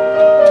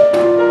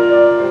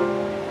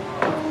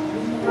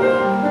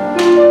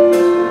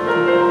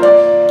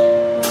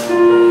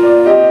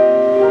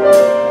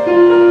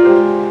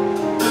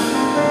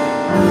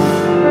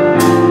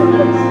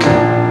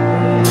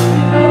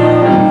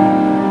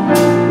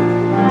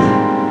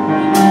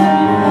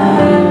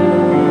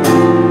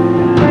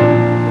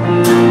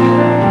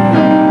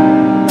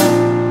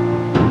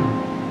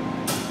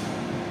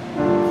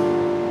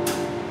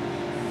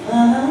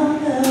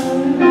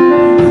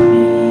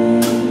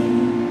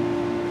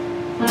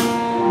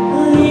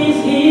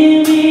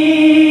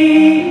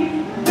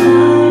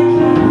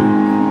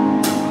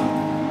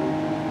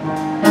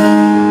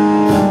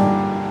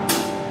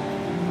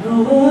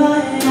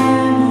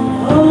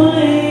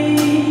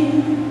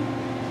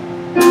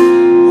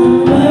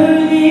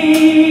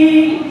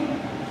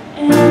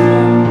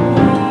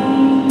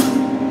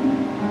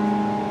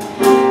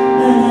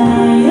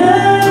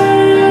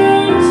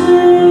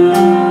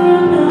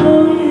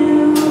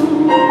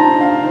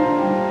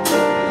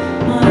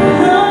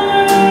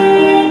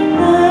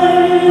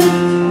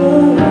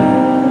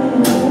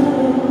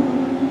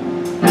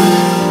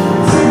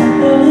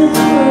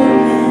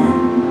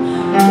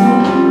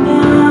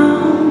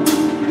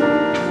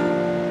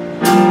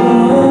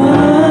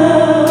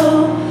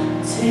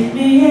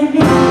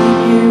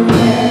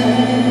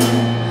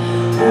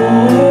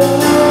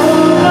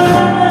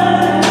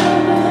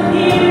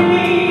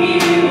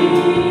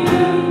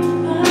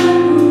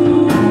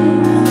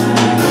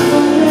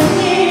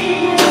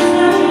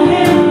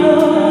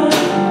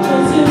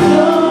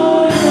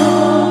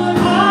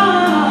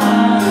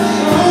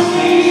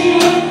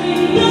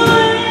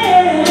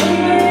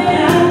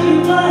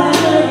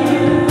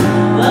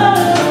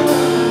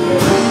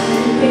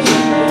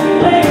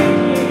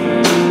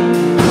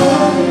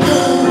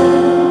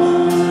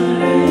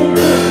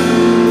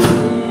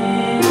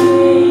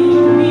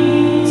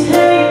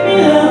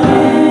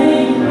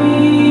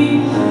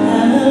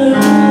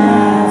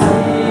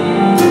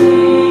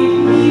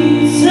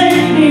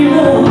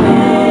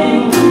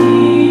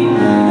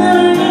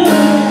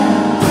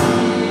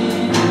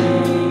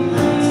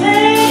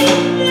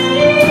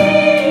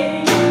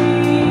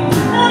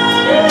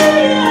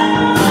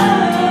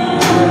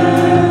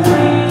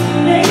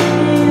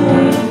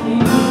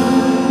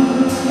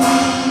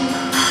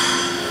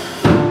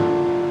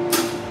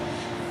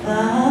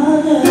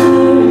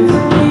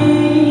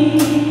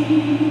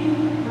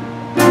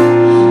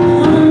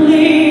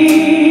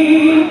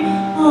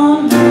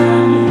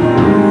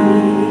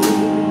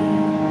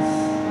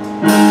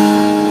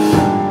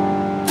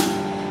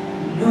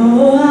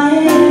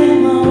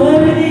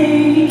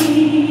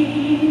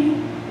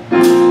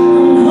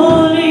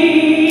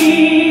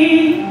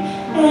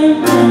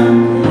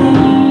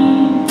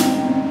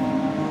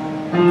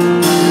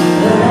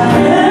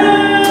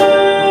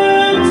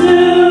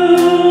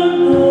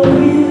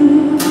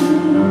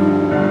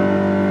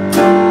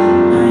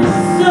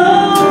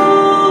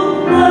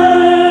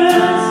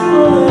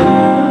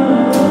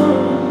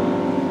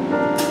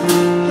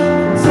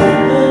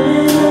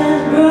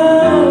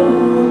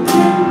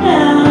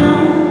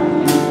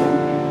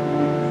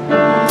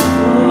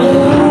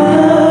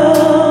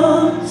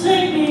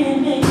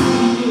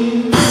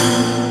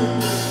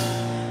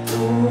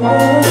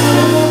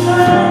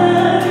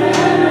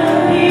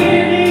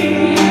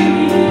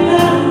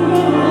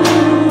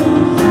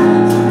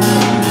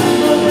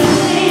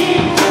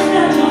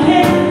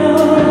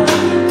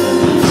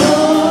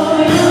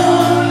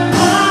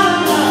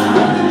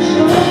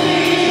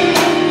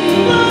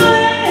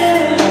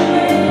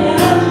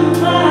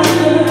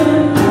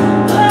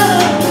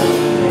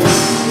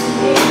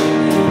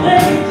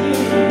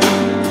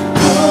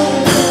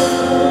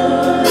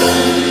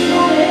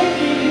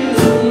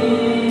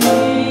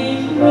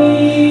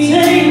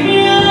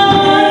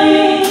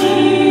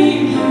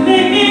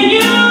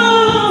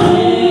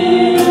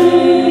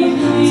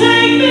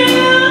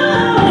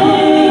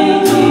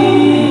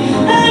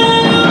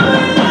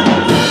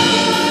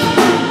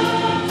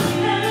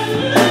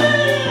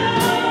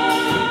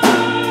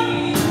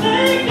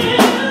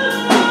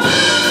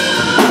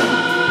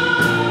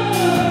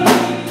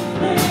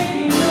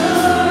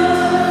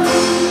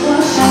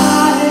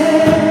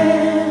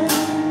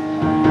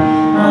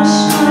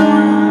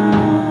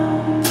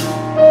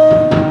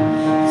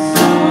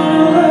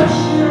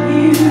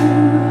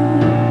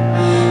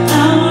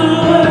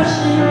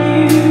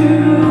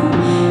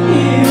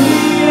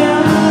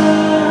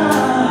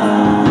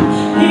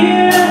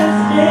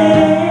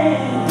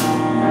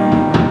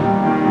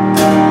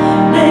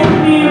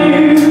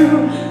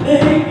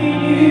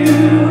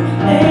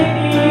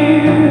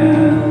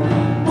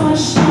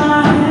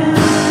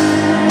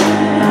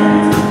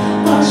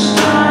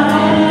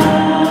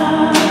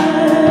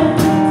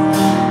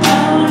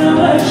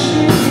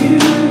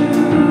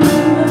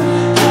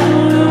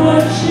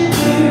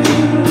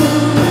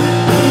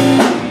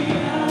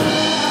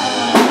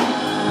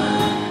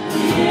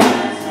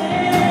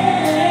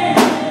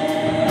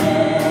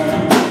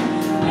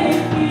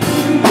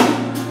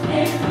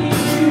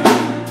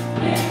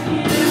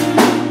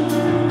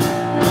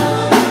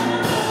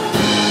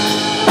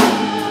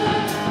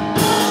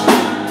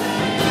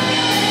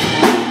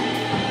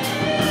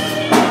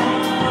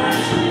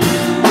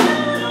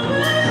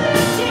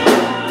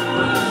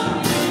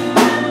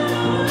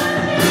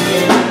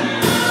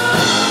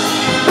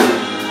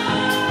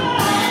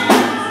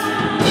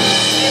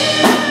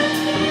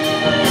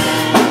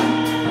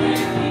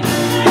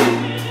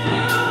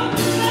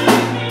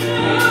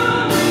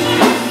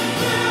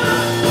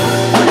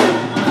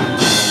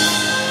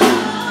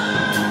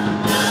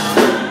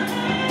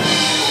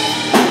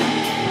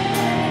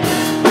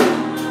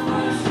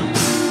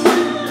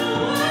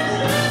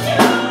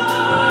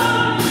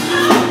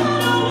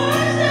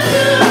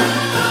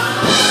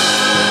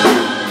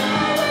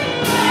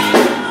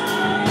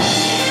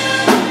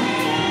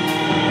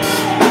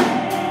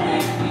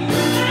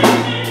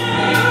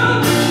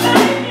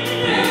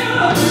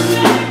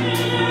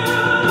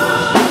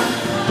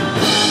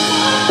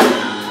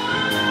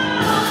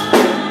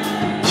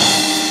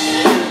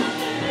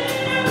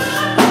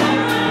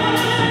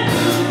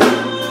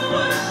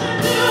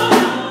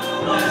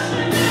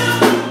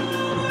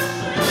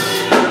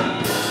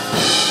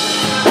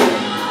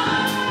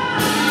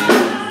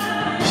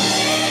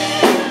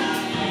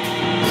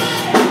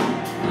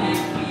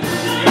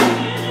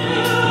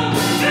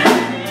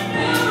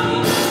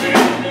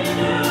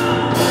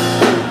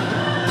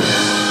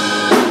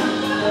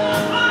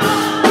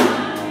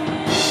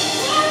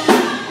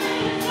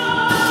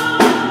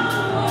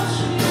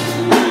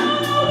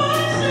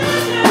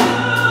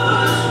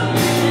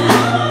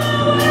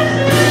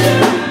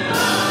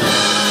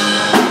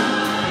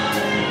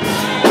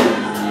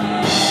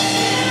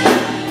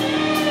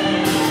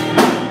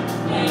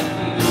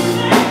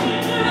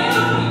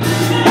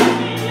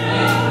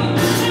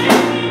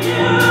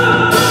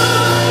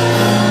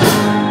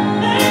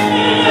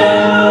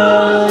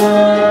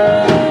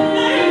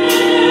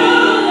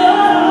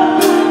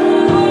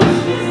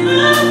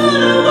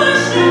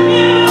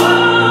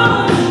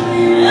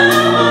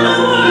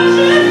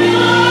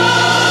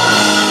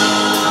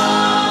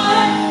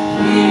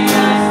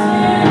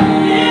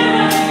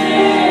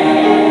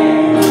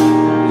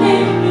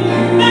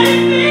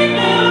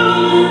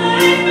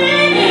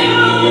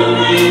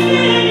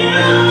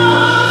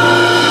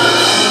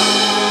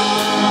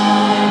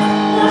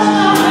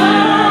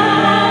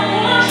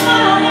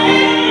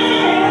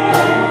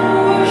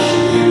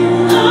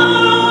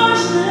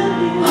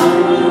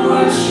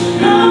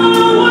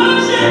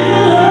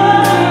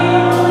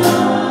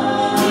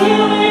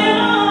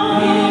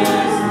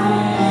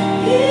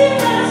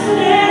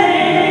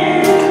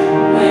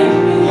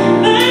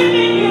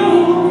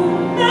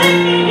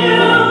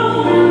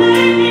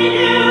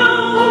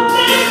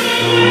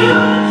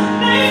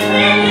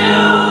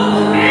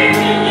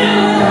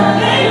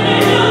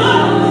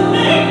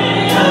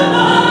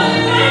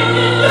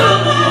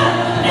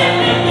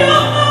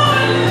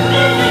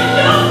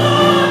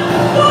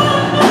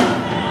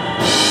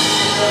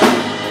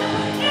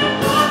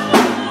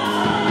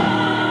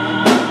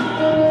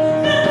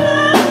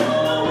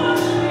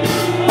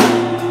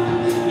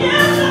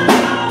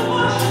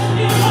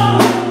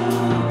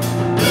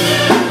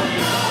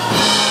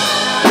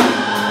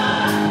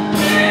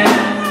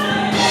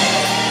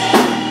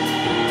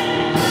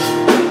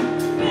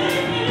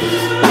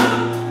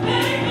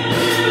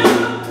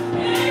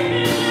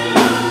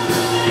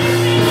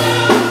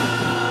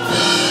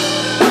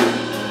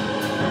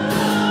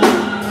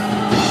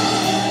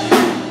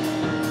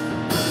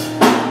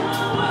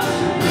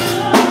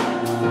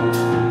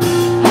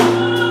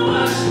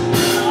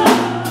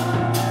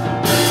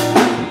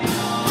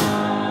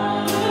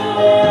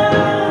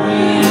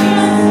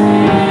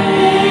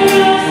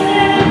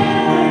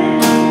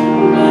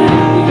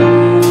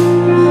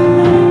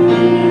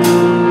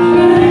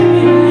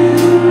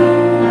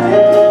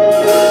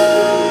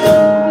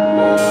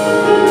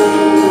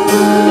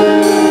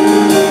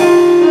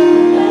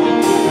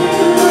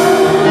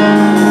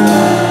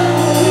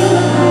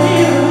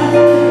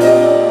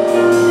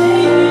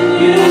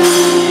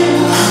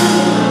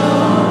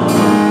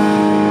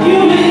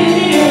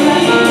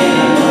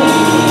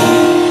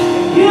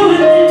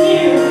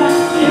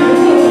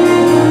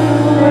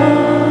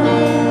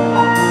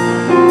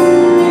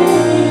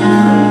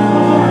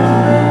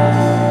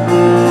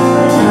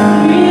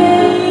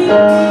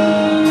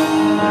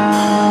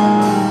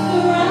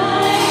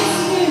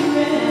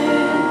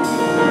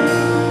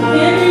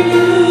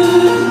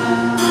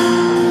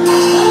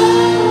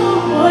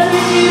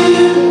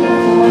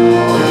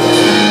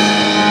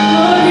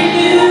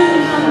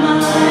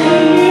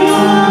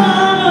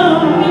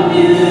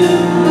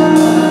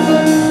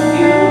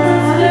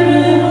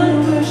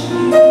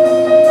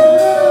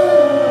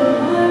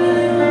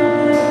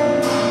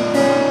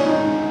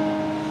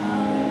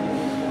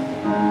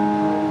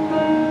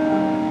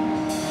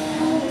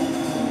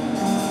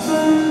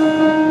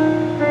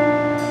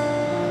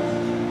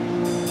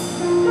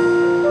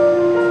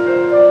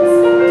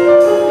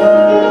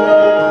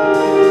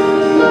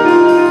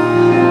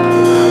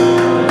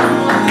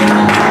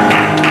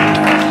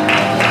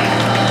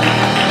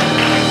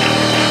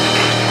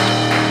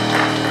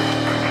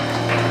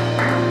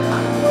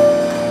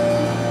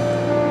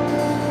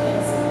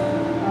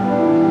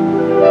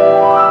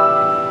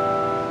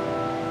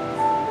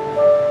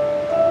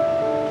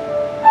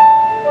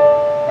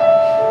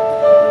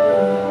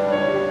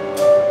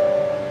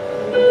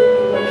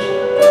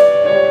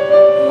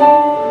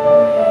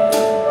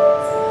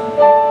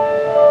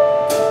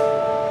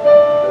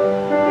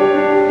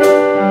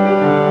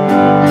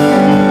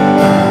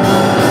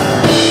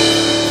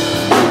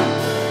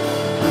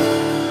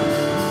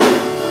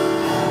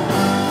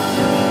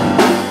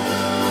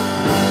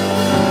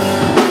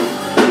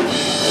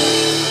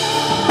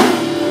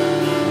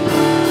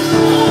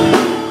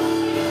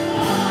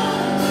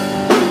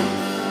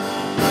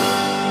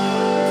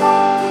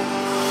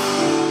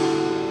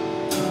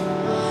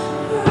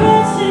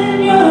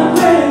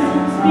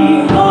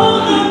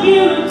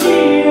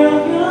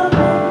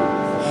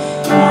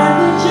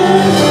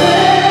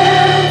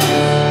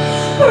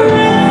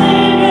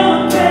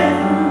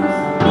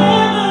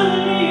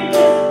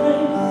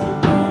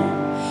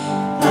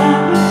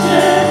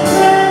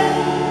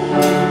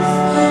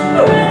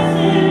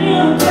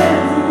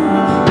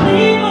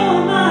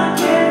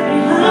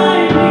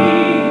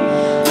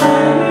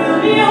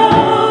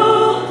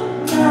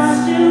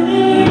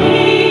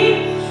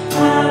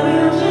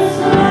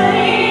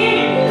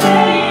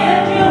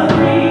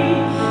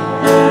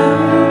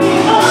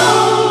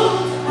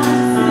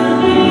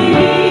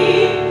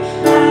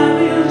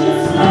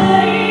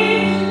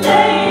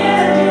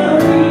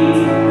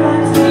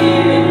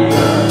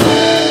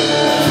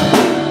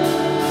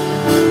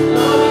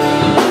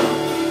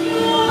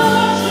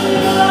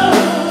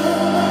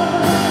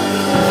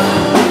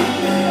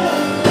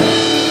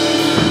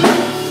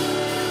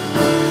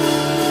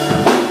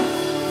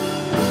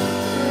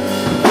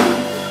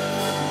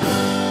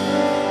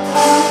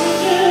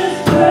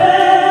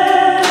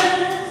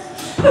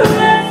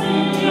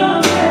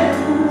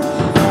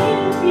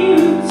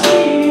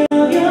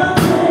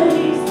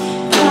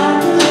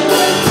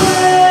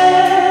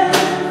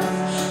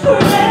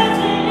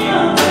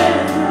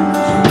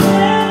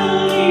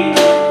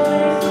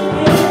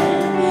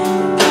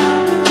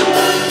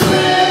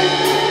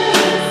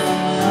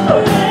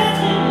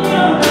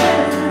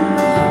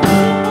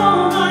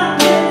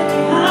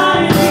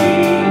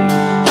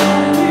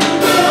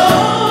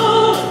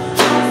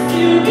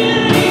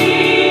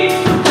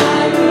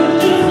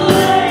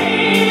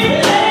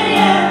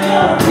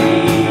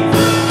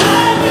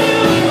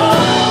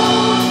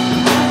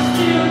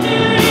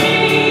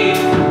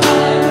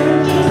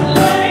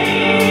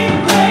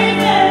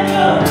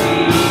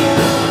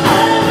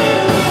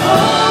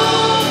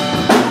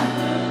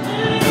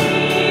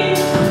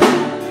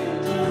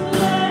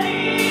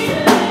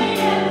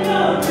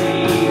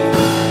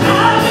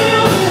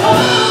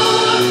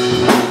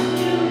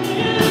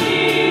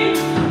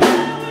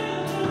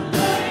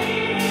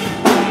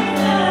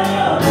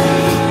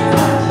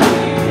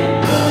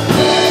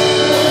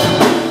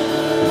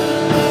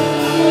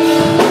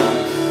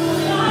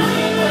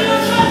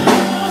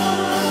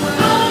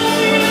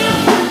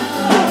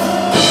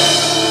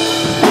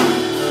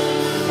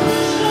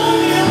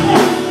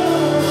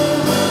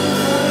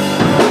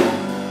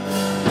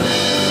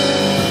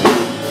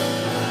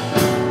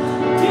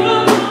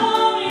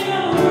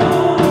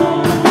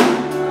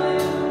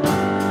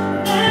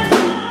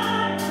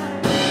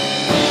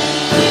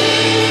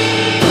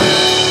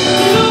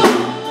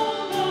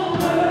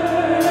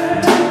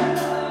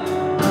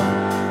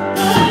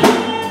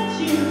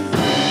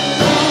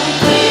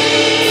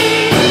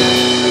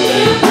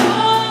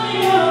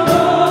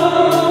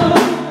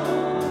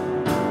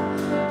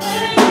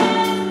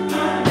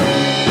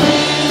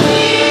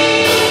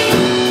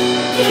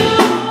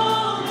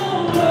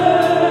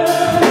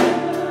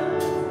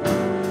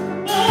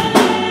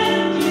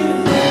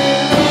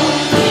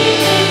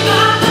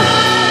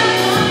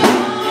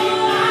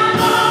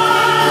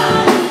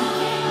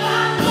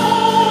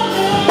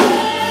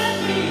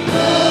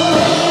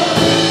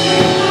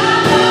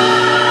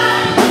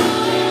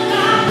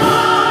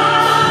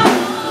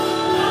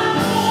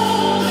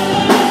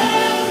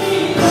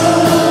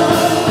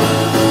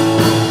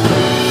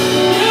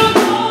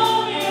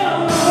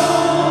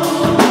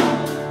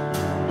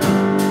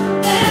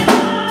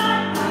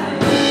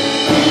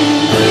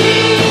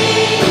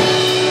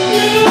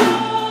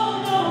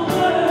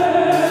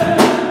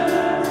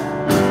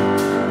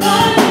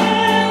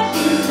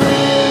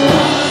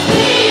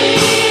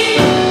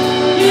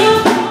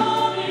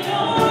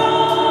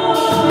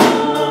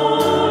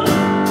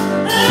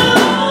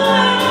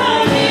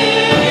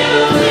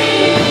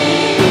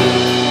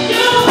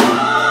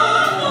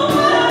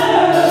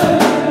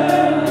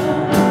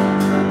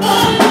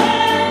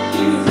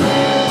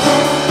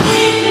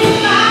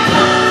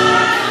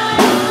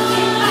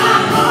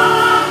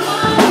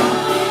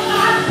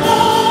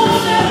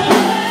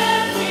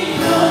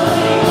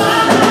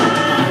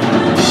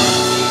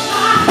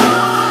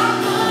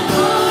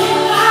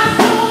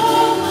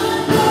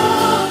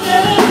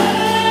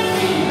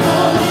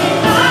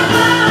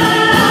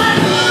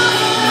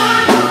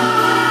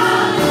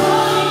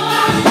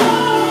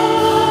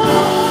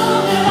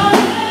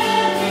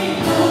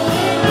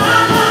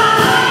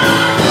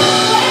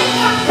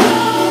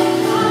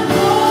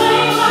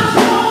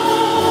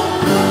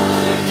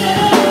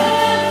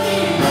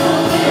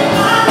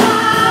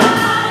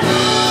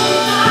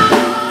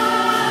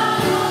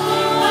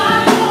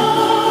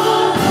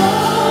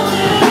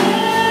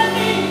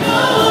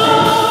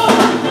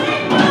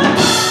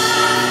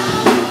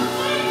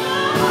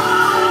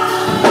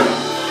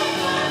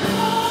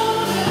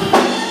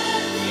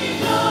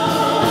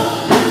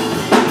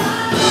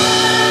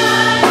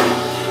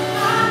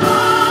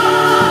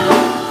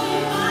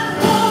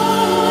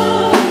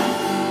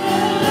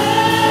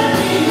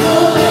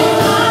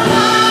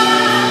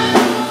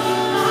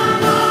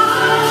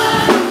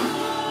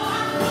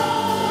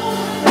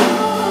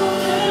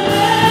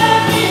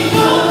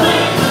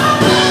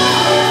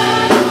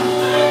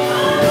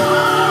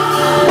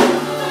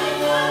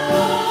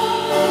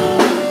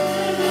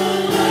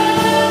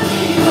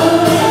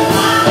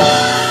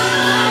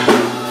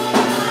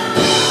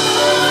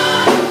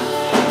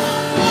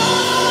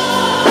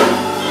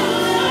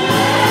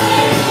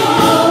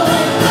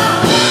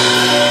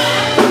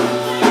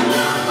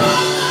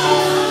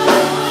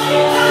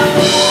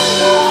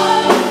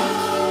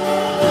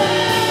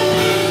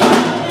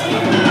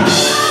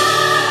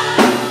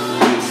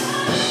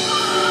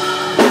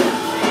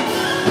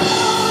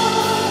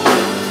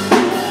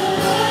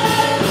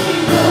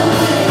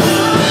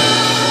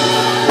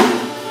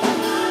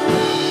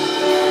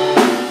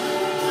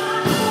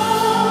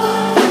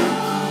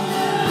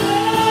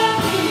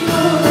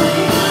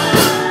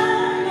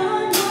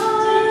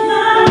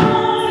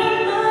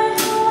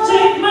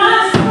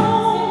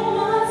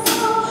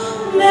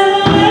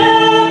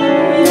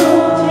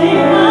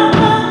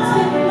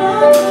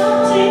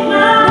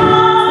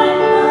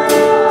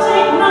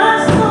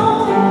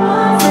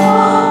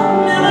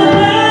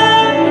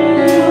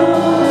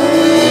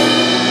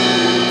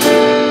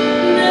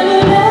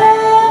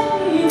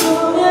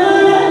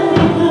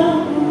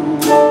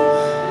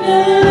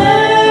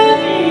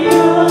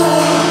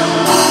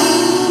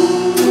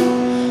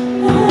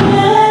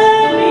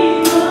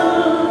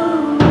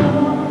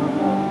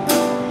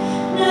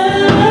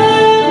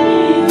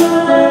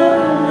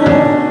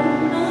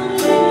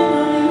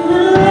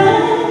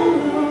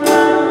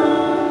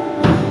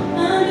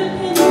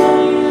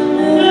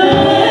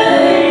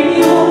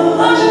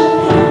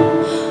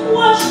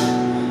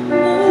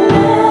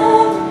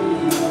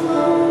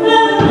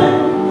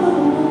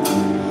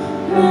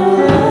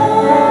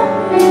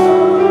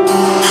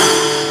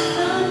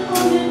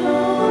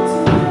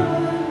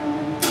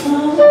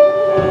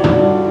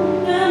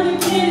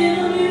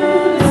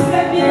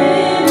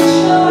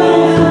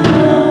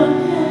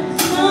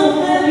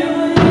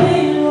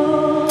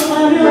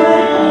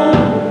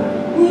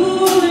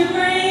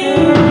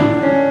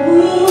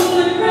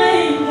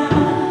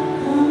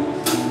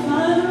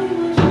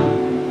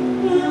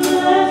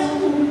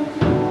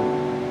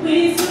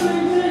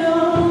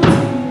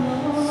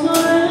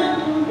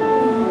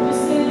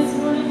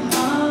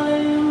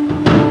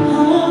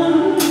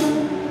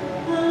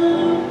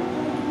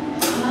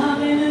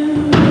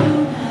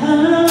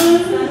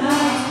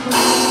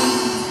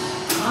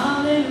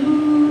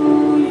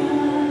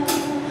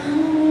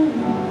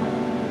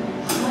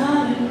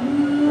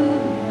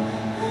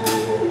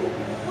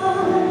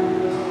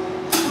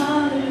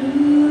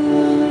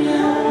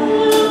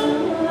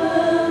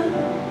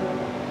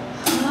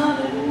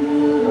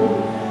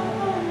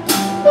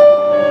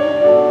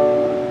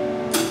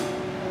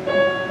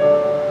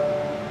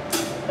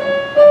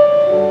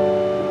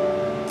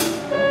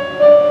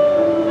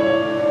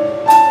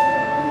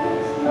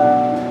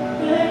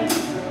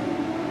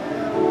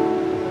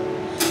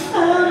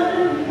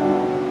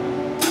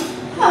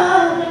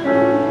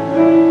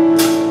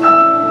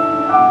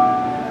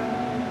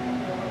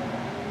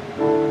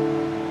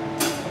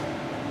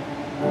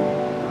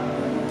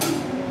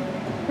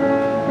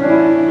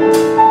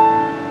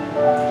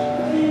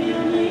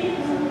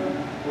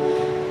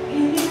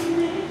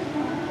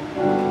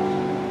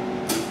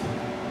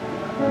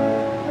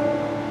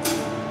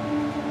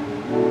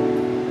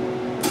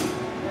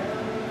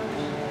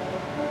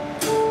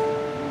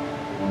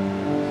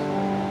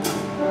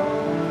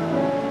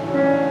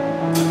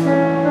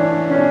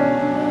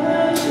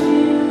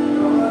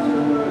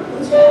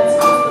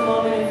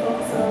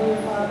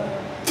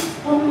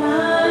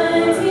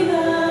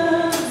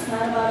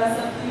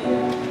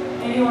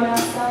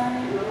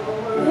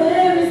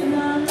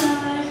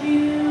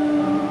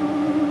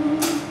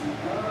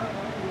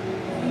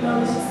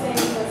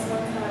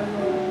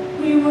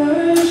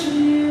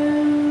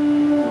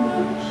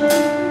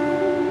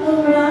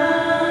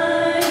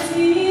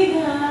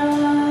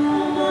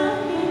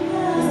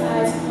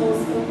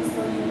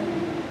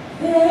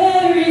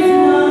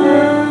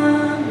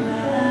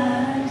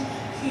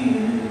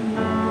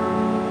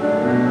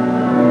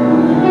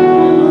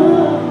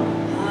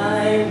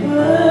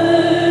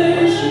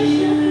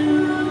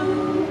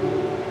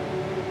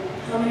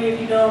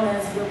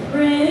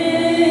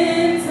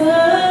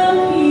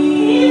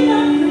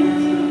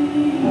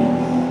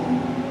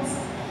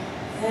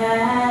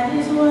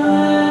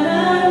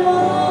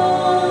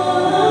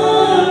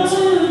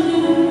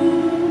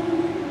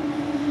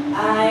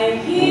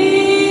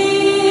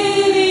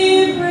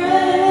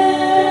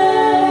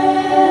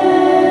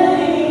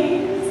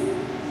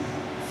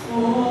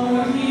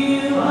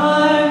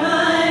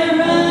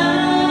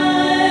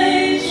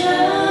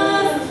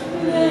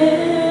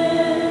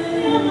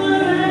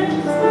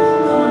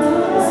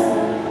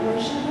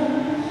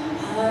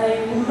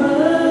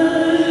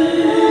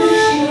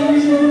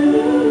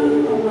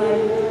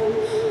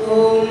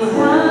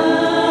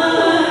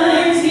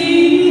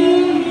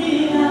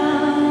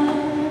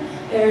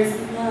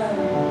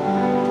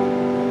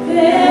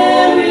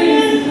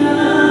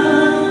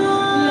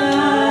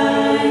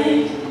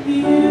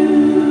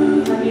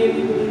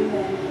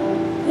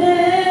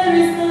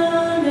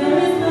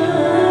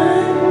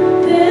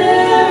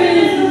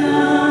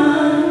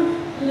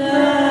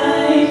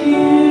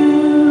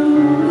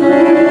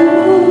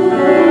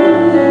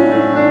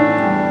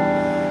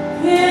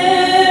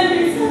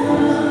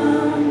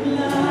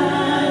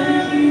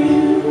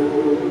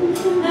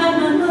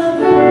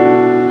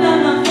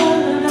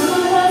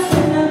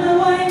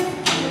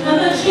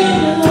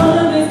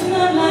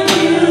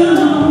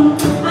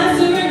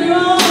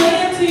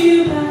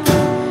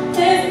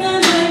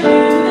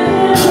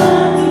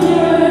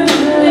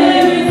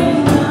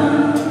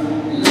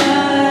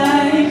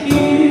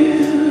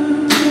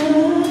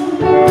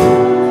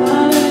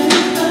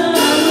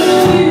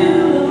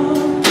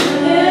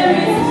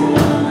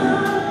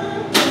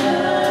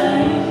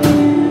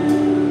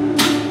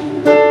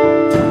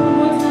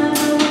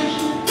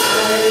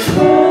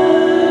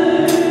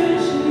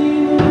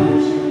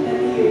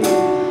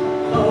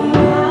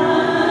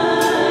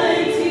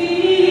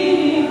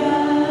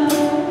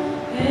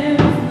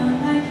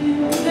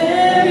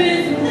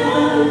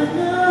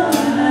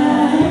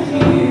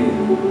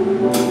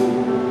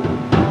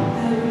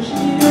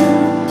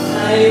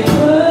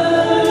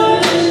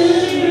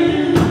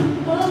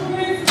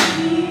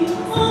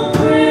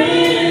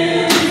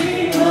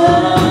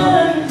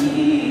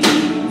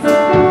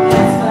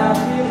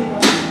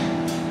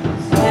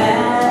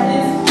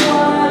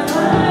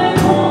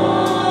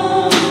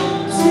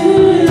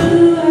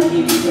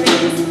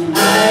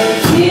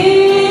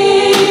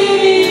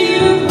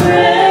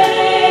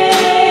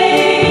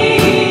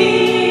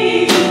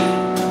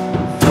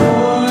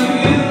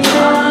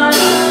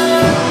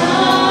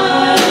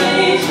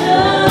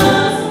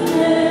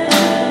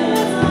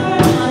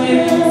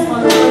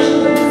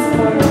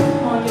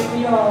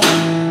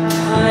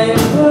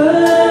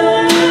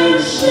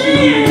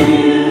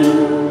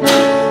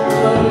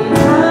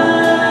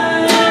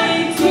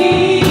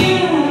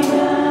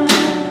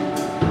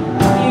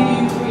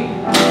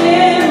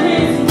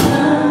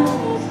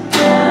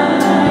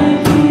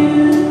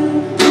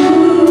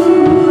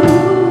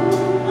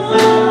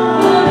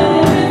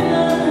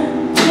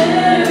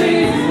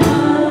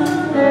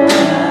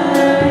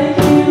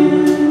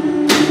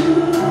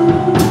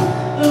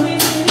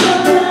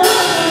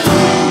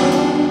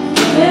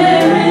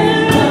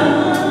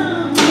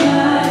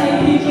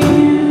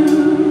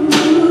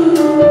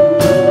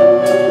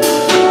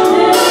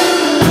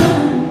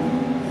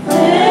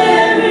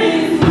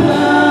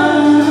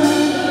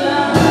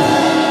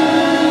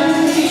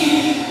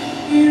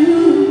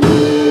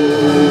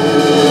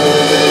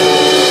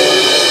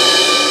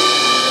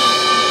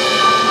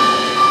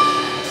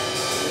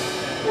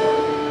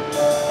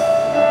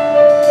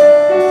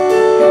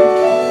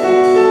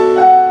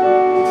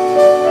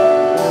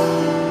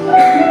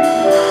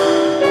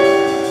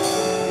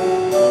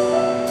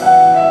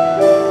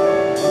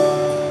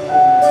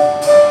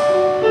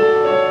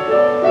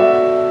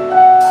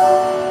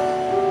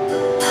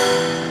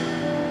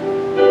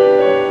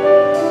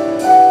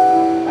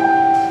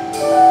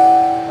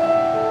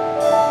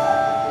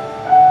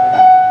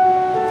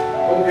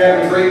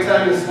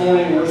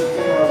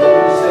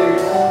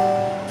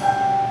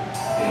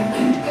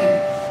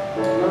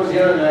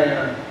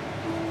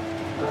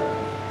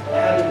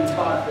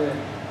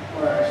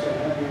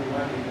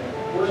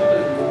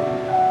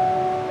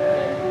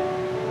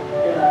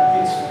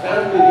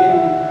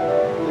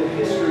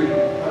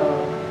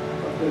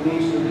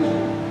 Nation of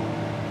Israel.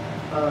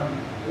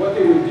 What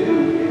they would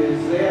do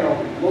is they had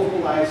a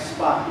localized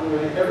spot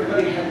where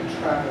everybody had to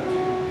travel to.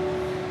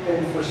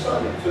 And for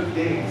some, it took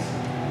days.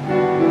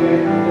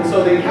 Okay? And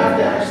so they'd have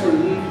to actually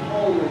leave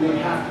home, and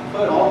they'd have to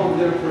put all of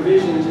their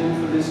provisions in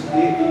for this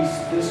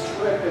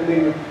trip, and they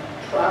would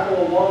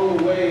travel along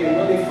the way. And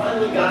when they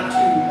finally got to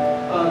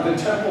the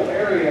temple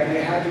area,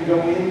 they had to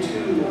go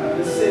into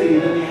the city,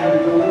 and then they had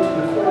to go into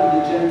the court of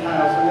the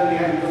Gentiles, and then they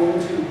had to go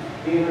into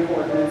the inner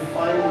court, and then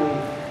finally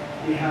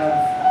we have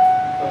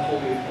the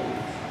Holy of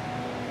Holies.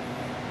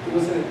 It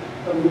was a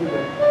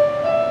movement.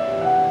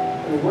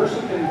 And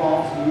worship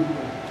involves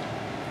movement.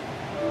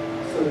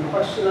 So the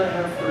question I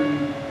have for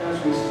you as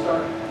we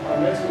start our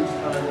message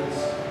time is,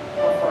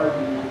 how far do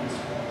you move this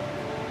way?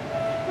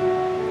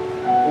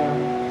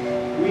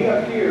 We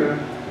up here,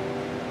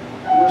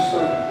 we're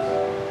servants.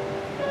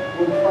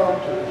 We're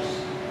prompters.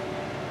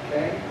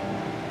 Okay?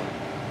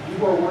 You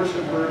are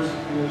worshipers,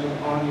 and there's an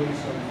audience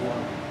of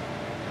one.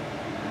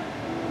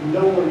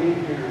 No one in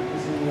here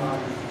is in the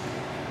audience.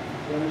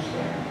 You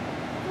understand?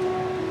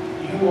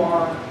 You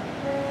are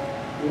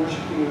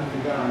worshiping the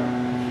God.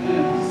 He's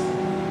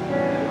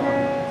an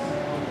audience.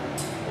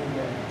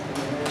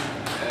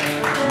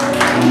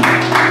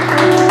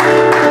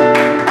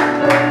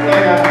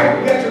 And I hope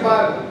you got your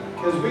Bible,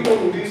 because we're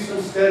going to do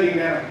some study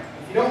now.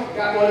 If you don't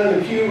got one in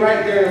the pew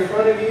right there in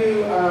front of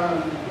you,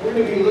 we're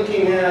going to be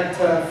looking at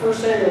 1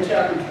 Samuel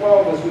chapter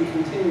 12 as we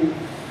continue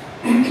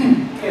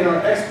in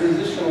our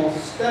expositional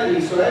study.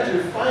 So as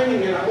you're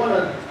finding it, I want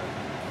to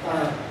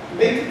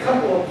make a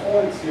couple of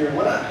points here.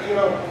 When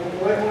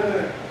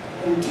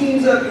the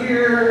team's up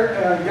here,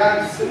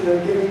 God's sitting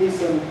there giving me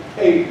some,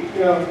 hey,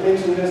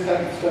 mention this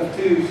type of stuff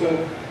too. So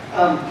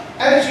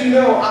as you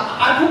know,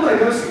 I put my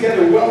notes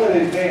together well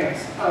in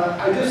advance.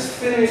 I just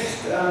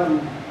finished a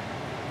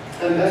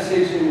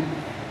message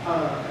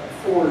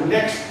for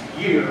next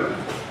year.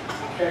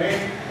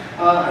 Okay,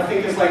 I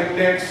think it's like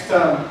next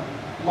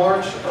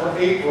March or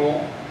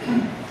April,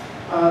 and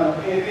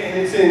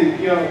it's in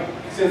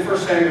it's in 1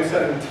 Samuel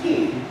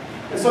 17.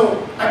 And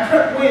so I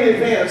prepped way in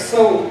advance.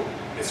 So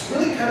it's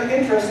really kind of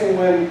interesting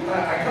when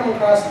I come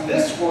across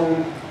this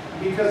one,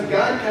 because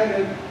God kind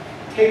of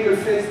tailor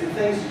fits the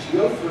things that you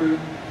go through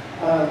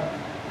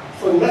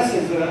for the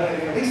message.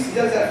 That at least He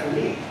does that for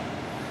me.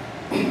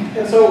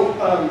 And so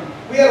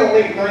we had a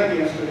late night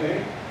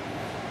yesterday.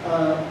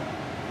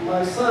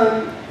 My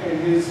son and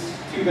his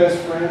two best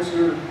friends,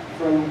 who are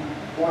from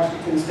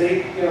Washington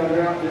State,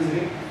 they're out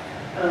visiting.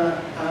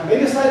 They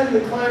decided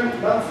to climb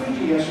Mount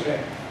Fuji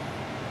yesterday.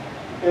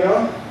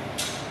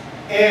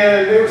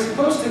 And they were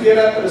supposed to get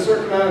up at a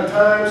certain amount of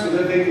time so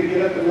that they could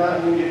get up the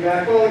mountain and get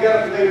back. Well, they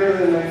got up later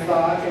than they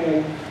thought,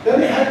 and then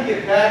they had to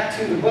get back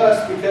to the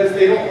bus because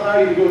they don't allow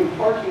you to go to the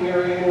parking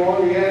area any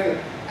longer. You have to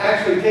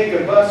actually take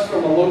a bus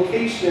from a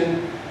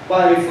location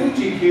by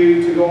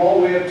Fuji-Q to go all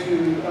the way up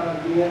to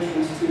the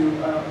entrance to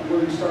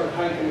where you start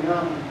hiking the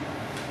mountain.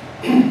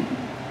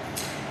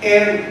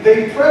 And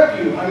they prep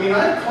you. I mean,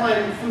 I've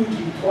climbed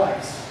Fuji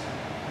twice.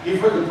 You've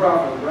heard the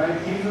proverb, right?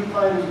 He who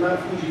climbs Mount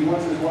Fuji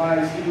once is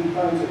wise. He who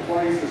climbs it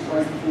twice is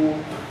twice the fool.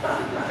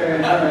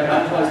 Okay, all right,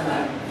 I'm twice the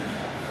fool.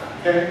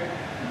 Okay?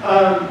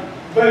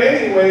 But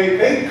anyway,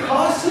 they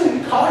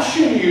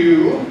caution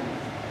you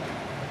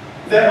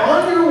that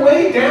on your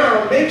way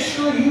down, make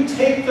sure you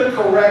take the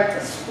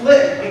correct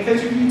split.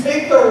 Because if you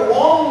take the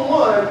wrong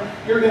one,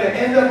 you're going to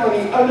end up on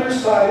the other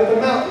side of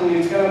the mountain.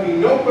 It's going to be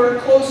nowhere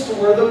close to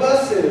where the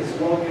bus is.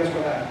 Well, guess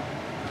what happened?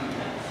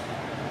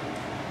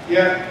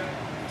 Yeah.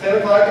 10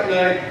 o'clock at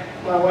night,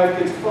 my wife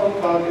gets a phone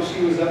call because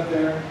she was up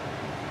there.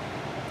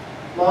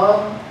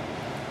 Mom,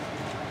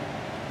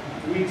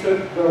 we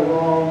took the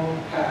wrong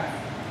path.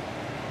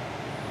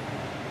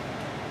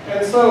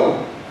 And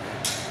so,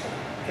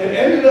 it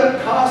ended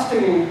up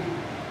costing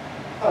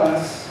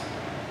us,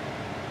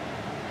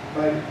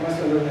 my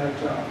son doesn't have a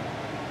job,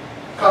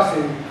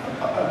 costing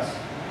us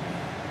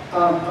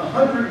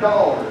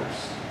 $100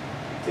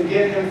 to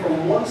get him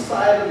from one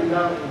side of the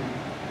mountain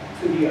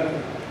to the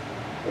other.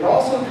 It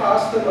also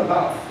cost them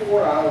about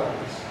 4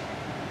 hours.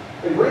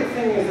 The great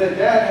thing is that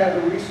Dad had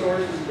the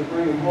resources to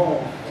bring him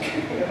home.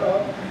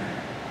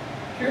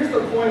 Here's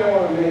the point I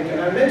want to make, and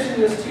I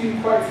mention this to you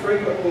quite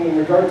frequently in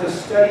regard to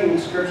studying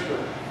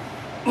Scripture.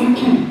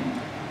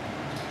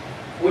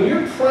 When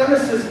your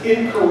premise is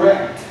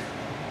incorrect,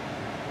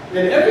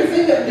 then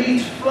everything that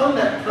leads from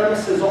that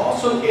premise is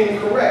also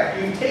incorrect.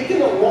 You've taken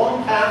the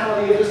wrong path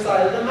on the other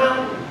side of the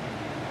mountain.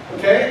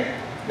 Okay?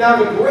 Now,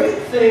 the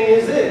great thing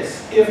is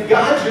this. If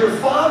God's your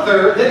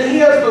Father, then He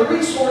has the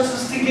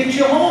resources to get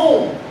you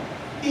home,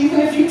 even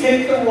if you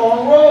take the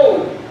wrong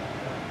road.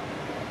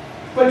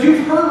 But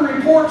you've heard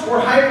reports where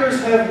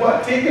hikers have,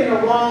 taken the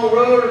wrong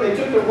road, or they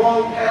took the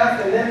wrong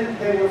path, and then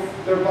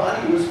their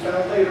body was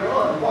found later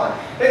on. Why?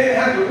 They didn't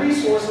have the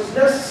resources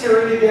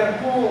necessary to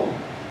get home.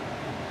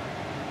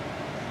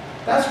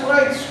 That's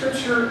why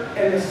Scripture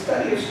and the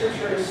study of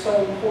Scripture is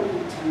so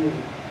important to me.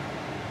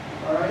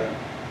 All right?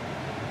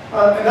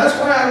 And that's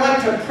why I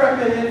like to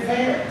prep in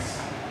advance.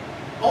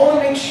 I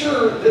want to make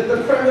sure that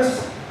the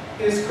premise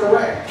is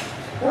correct.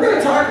 We're going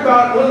to talk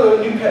about one of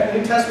the New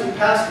Testament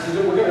passages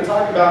that we're going to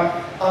talk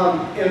about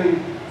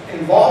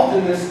involved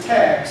in this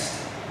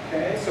text.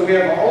 Okay, so we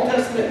have our Old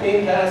Testament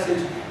main passage,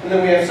 and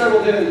then we have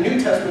several different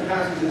New Testament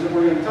passages that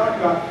we're going to talk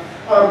about.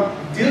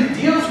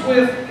 Deals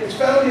with, it's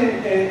found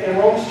in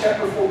Romans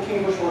chapter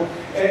 14, verse 1,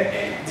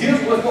 it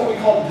deals with what we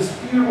call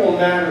disputable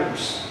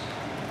matters.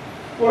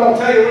 What I'll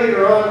tell you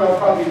later on,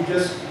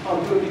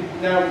 I'll do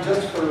it now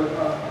just for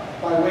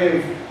by way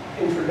of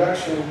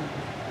introduction.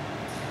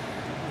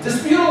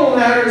 Disputable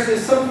matters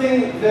is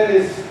something that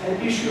is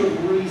an issue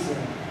of reason.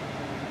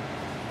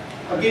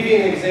 I'll give you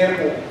an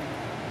example.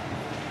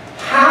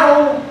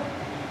 How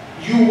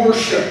you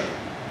worship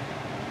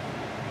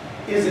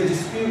is a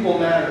disputable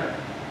matter.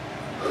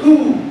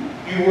 Who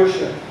you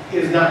worship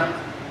is not.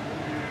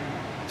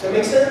 Does that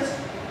make sense?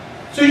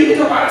 So you can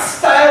talk about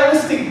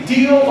stylistic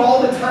deals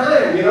all the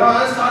time. You know,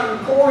 I was talking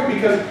to Corey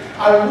because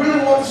I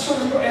really want the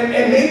service, and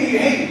maybe,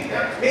 hey,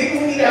 maybe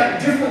we need to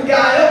have a different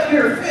guy up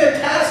here.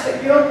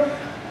 Fantastic, you know.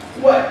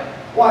 What?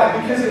 Why?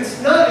 Because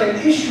it's not an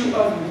issue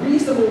of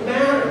reasonable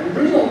matter. The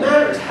reasonable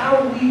matter is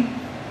how we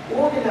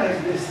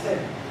organize this thing.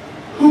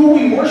 Who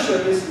we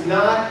worship is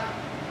not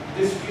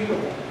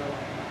disputable.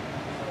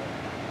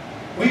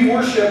 We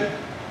worship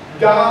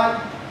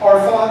God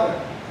our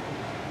Father.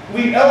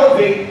 We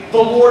elevate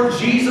the Lord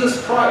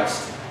Jesus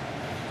Christ.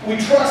 We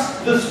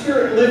trust the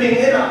Spirit living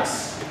in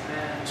us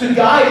to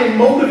guide and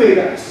motivate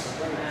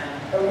us.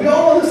 Are we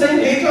all on the same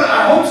page?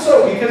 I hope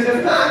so, because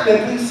if not,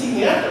 then please seek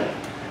me out.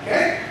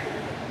 Okay?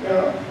 You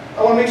know,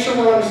 I want to make sure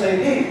we're on the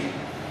same page.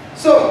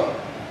 So,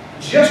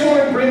 just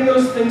want to bring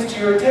those things to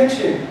your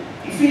attention.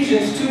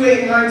 Ephesians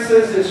 2:8-9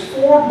 says this,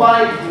 "For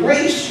by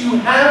grace you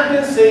have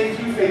been saved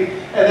through faith,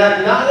 and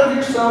that not of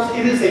yourselves,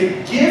 it is a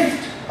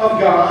gift of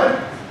God,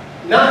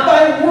 not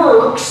by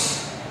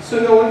works, so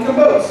no one can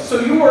boast."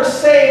 So you are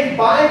saved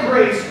by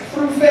grace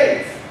through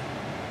faith.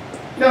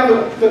 Now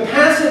the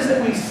passage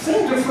that we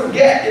seem to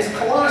forget is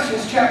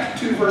Colossians chapter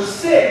 2, verse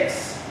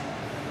 6,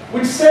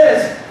 which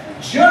says,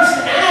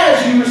 "Just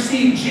as you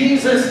received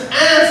Jesus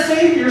as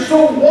Savior,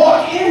 so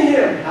walk in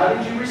Him." How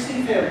did you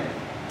receive Him?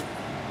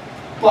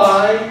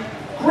 By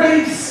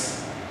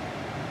grace.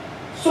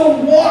 So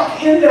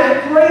walk in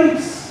that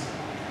grace.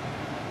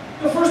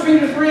 The 1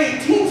 Peter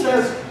 3:18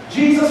 says,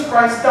 Jesus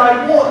Christ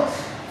died once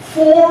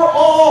for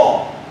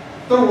all,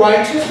 the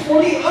righteous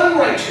for the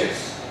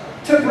unrighteous,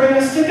 to bring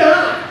us to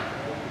God.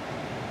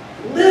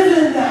 Live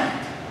in that.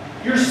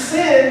 Your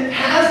sin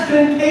has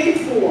been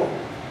paid for.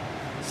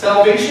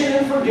 Salvation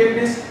and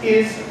forgiveness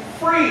is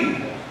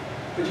free.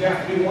 But you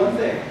have to do one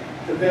thing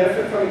to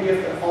benefit from a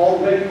gift that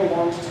already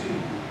belongs to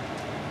you.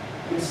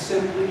 You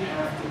simply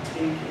have to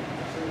take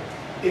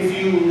it.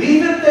 If you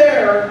leave it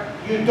there,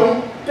 you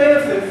don't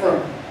benefit from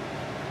it.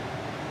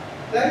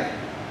 Is that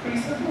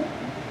pretty simple?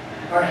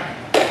 All right.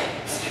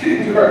 Let's get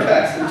into our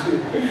passage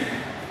here.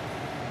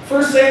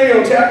 1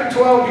 Samuel chapter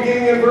 12,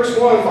 beginning in verse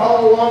 1.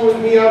 Follow along with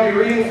me. I'll be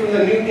reading from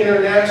the New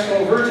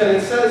International Version.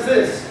 It says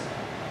this.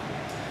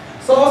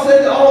 Saul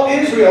said to all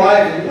Israel, "I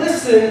have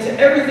listened to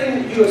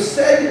everything that you have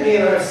said to me,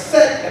 and I have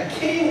set a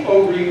king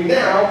over you.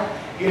 Now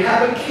you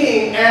have a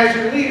king as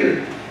your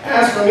leader.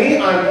 As for me,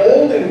 I'm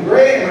old and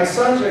gray, and my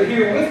sons are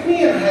here with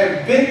me, and I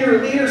have been your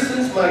leader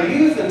since my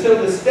youth until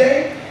this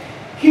day.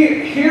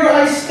 Here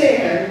I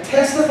stand,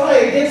 testify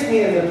against me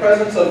in the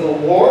presence of the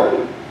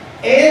Lord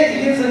and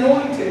His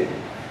anointed.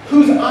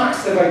 Whose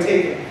ox have I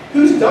taken?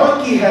 Whose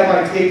donkey have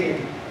I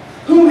taken?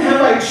 Whom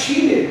have I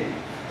cheated?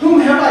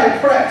 Whom have I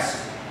oppressed?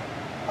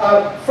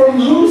 From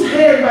whose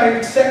hand have I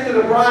accepted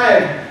a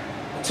bribe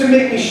to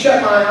make me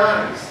shut my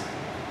eyes?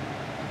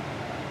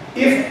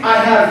 If I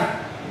have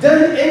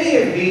done any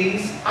of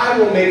these, I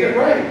will make it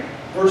right."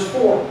 Verse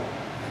 4.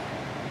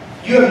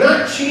 "You have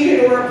not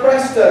cheated or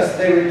oppressed us,"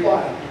 they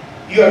replied.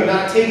 "You have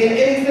not taken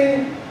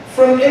anything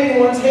from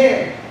anyone's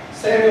hand."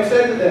 Samuel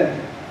said to them,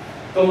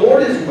 "The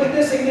Lord is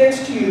witness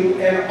against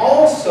you, and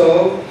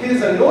also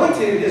His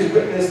anointed is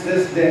witness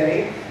this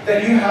day,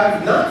 that you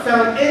have not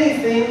found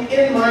anything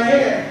in my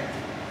hand."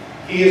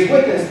 "He is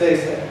witness," they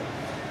said.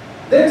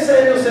 Then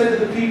Samuel said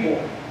to the people,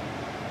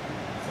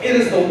 "It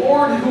is the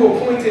Lord who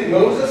appointed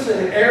Moses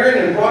and Aaron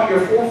and brought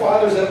your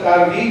forefathers up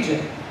out of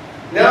Egypt.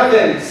 Now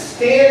then,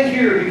 stand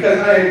here, because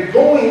I am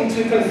going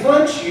to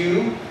confront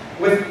you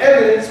with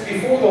evidence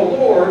before the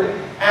Lord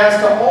as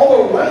to all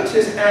the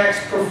righteous acts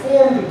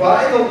performed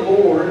by the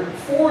Lord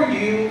for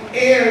you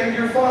and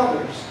your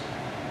fathers.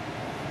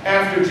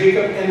 After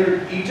Jacob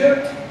entered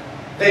Egypt,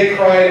 they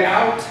cried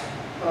out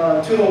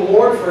to the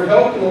Lord for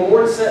help, and the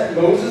Lord sent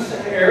Moses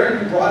and Aaron,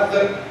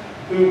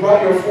 who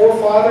brought your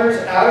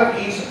forefathers out of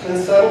Egypt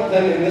and settled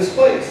them in this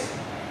place.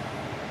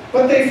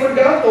 But they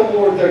forgot the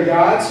Lord their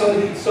God, so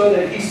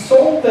that He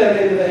sold them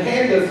into the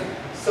hand of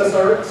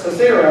Sisera,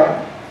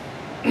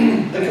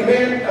 the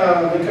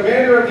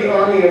commander of the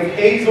army of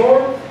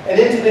Hazor, and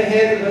into the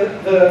hand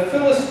of the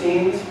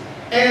Philistines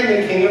and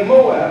the king of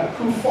Moab,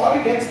 who fought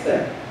against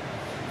them.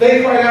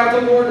 They cried out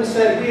to the Lord and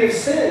said, "We have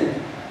sinned.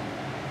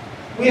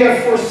 We have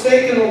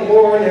forsaken the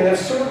Lord and have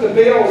served the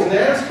Baals and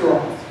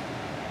Ashtaroth."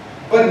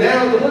 But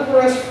now deliver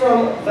us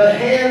from the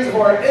hands of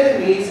our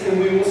enemies, and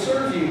we will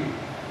serve you.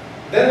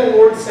 Then the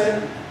Lord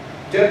sent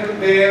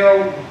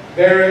Deborah,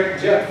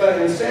 Barak,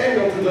 Jephthah, and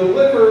Samuel to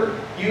deliver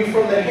you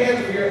from the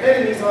hands of your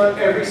enemies on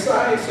every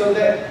side, so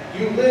that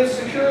you live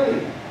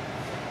securely.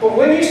 But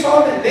when you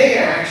saw that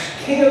Nahash,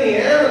 king of the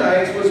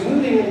Ammonites, was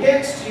moving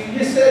against you,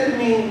 you said to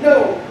me,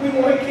 no, we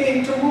want a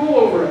king to rule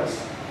over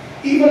us,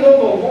 even though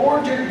the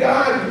Lord your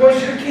God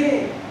was your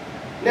king.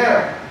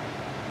 Now,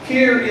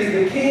 here is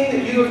the king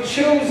that you have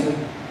chosen,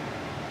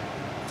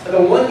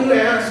 the one you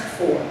asked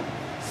for.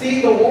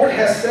 See, the Lord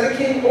has set a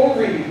king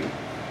over you.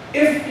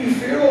 If you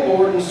fear the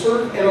Lord and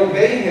serve and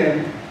obey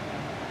him,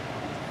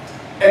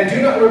 and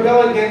do not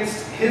rebel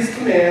against his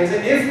commands,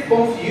 and if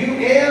both you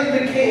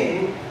and the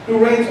king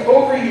who reigns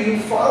over you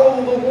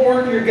follow the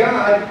Lord your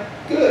God,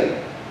 good.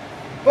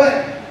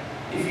 But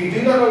if you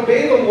do not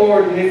obey the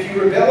Lord, and if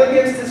you rebel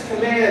against his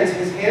commands,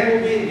 his hand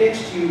will be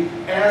against you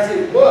as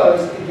it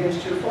was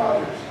against your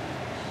fathers.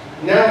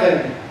 Now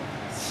then,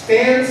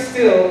 stand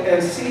still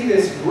and see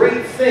this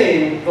great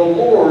thing the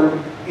Lord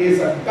is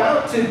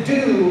about to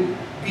do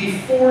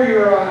before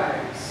your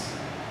eyes.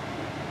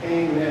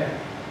 Amen.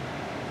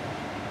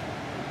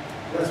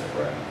 Let's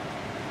pray.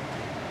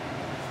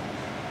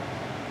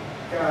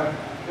 God,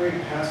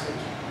 great passage.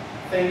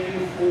 Thank you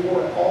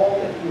for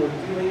all that you are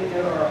doing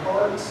in our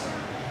hearts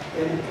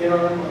and in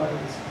our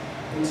minds.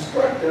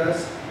 Instruct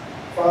us,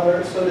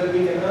 Father, so that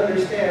we can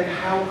understand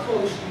how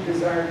close you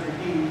desire to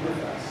be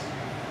with us.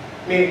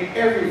 May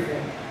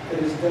everything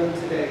that is done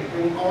today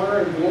bring honor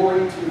and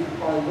glory to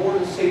our Lord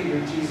and Savior,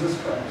 Jesus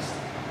Christ.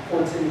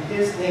 For it's in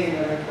his name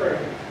that I pray.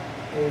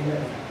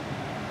 Amen.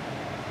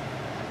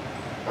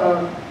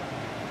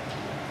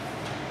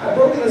 I've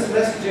broken this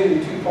message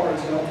into two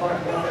parts, and I'll talk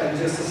about that in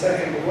just a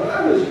second. But when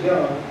I was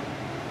young,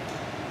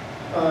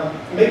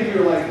 maybe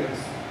you're like this.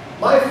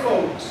 My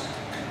folks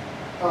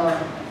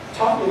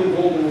taught me the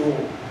golden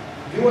rule.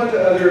 Do unto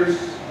others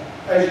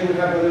as you would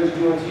have others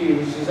do unto you,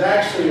 which is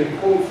actually a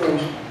quote from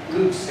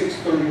Luke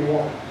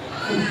 6:31.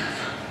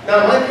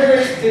 Now, my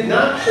parents did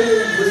not hold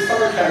with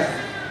sarcasm.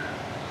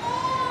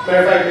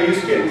 Matter of fact, I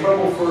used to get in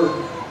trouble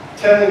for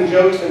telling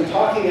jokes and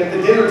talking at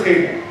the dinner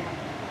table.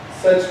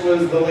 Such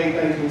was the late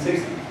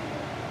 1960s.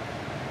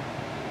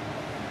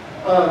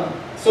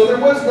 So there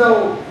was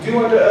no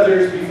do unto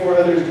others before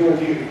others do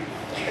unto you.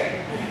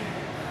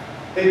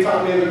 They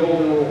taught me the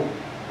golden rule.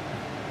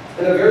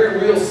 In a very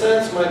real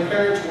sense, my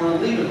parents were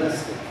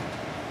legalistic.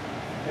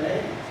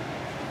 Okay?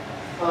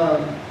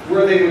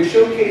 Where they would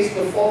showcase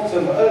the faults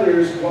of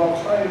others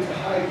while trying to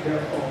hide their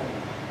own.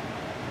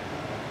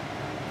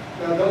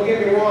 Now, don't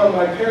get me wrong,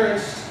 my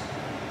parents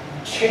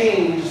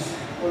changed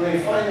when they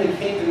finally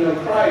came to know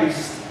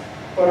Christ,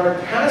 but our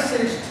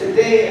passage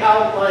today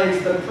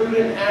outlines the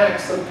prudent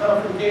acts of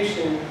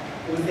confrontation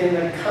within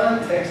the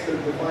context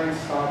of divine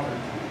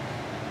sovereignty.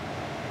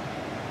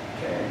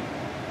 Okay?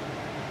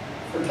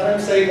 For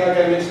time's sake, like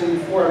I mentioned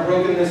before, I've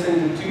broken this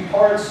into two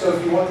parts, so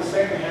if you want the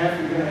second half,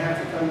 you're going to have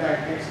to come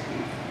back next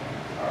week.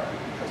 All right.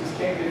 I just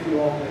can't get through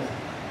all this.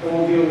 Then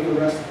we'll deal with the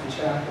rest of the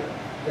chapter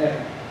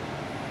then.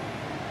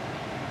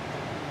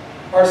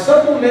 Our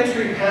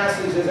supplementary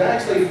passage is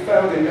actually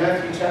found in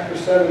Matthew chapter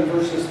 7,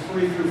 verses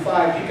 3 through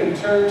 5. You can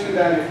turn to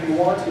that if you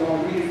want to.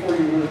 I'll read it for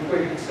you really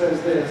quick. It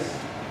says this.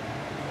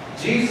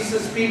 Jesus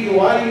is speaking,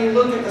 why do you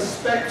look at the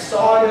speck of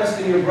sawdust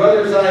in your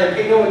brother's eye and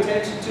pay no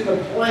attention to the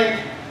plank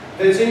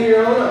that's in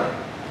your own eye?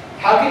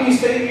 How can you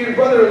say to your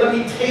brother, let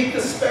me take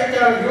the speck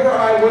out of your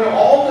eye, when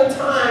all the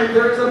time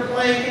there is a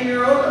plank in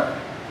your own eye?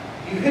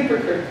 You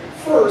hypocrite.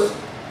 First,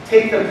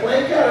 take the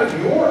plank out of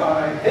your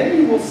eye, then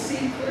you will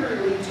see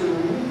clearly to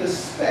remove the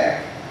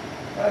speck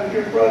out of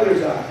your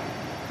brother's eye.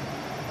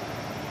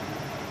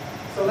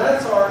 So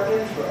that's our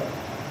intro.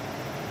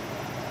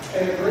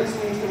 And it brings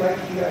me to my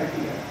key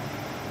idea.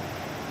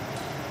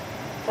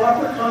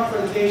 Proper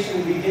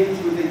confrontation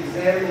begins with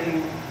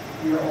examining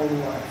your own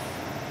life.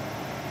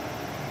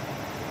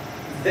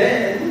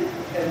 Then,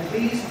 and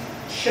please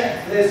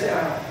check this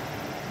out,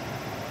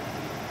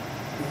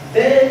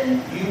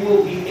 then you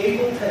will be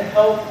able to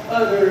help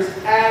others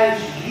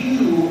as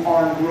you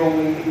are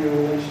growing in your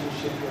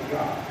relationship with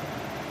God.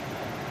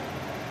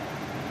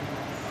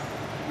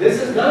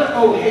 This is not,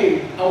 oh,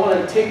 hey, I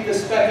want to take the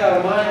speck out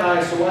of my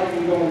eye so I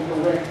can go and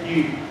correct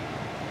you.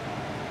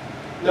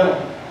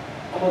 No.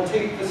 I'm going to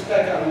take the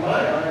speck out of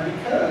my eye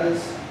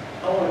because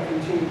I want to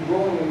continue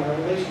growing in my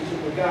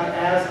relationship with God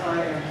as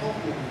I am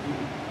helping you.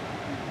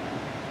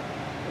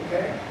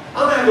 Okay? I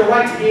don't have the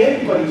right to be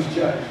anybody's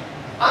judge.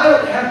 I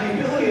don't have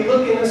the ability to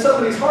look into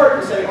somebody's heart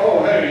and say,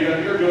 oh, hey,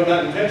 you're doing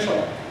that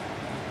intentionally.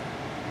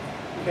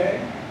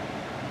 Okay?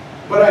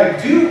 But I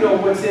do know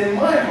what's in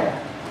my heart.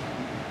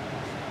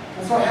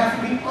 And so I have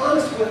to be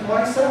honest with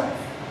myself.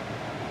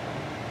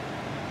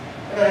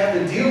 And I have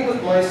to deal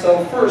with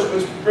myself first,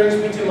 which brings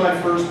me to my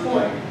first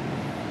point.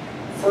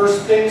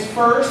 First things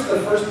first,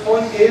 the first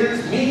point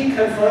is me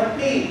confront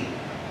me.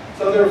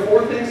 So there are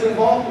 4 things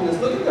involved in this.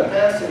 Look at the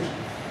passage.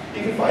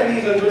 You can find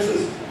these in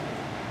verses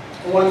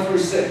 1 through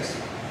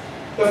 6.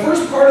 The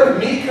first part of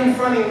me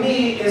confronting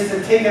me is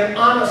to take an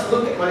honest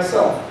look at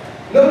myself.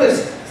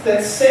 Notice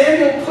that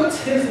Samuel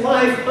puts his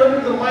life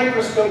under the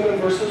microscope in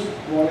verses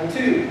 1 and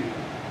 2.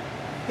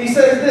 He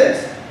says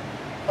this.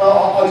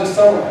 I'll just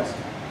summarize.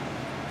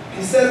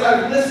 He says,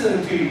 I've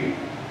listened to you.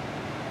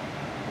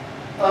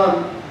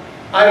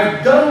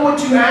 I've done what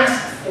you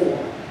asked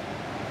for.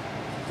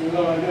 Even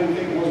though I didn't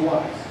think it was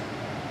wise.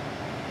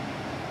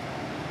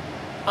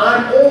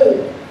 I'm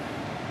old.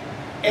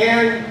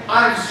 And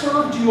I've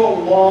served you a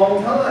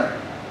long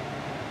time.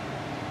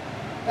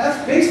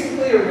 That's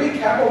basically a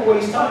recap of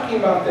what he's talking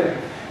about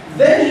there.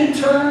 Then he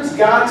turns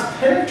God's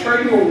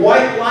penetrating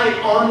white light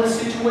on the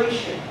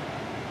situation.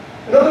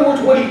 In other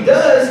words, what he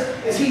does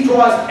is he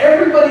draws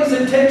everybody's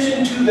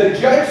attention to the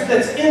judge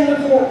that's in the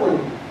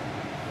courtroom.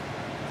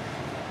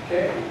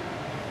 Okay?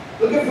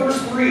 Look at verse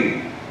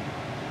 3.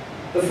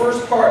 The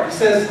first part. He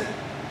says,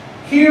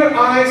 here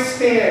I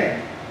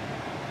stand.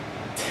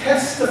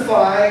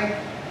 Testify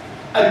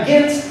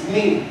against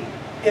me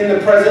in the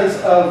presence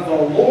of the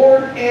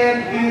Lord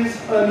and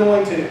His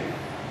anointed.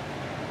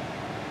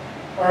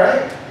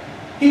 Alright?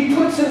 He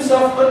puts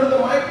himself under the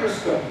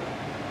microscope.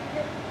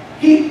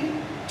 He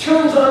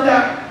turns on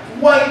that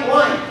white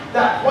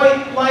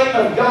light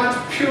of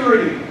God's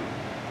purity.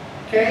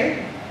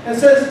 Okay? And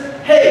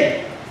says,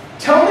 hey,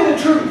 tell me the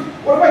truth.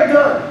 What have I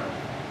done?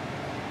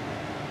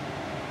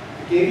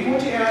 I gave you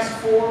what you asked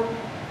for.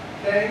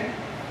 Okay?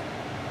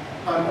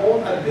 I'm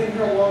old. I've been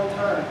here a long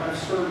time. I've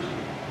served you.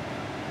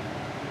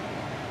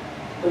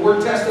 The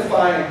word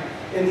testifying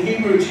in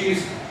Hebrew is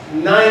used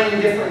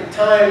 9 different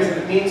times,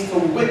 and it means to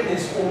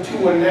witness or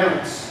to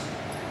announce.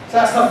 So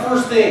that's the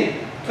first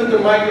thing. Put the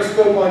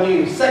microscope on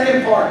you.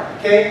 Second part,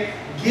 okay?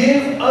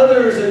 Give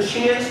others a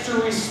chance to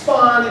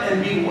respond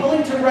and be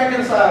willing to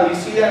reconcile. You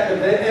see that at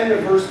the end of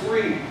verse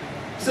 3. He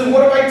said,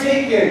 what have I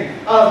taken?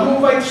 Who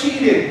have I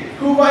cheated?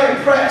 Who have I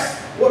impressed?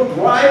 What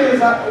bribe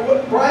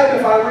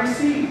have I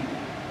received?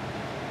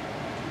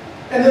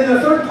 And then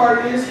the third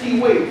part is he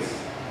waits.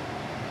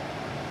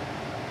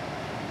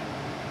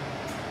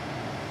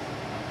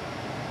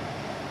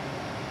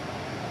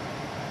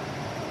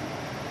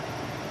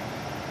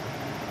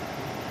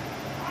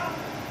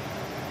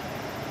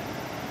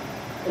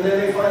 And then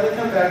they finally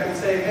come back and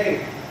say,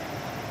 hey,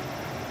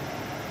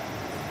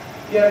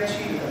 you haven't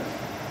cheated us.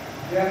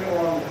 You haven't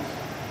wronged us.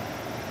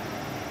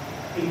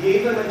 He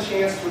gave them a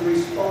chance to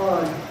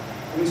respond,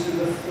 which is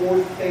the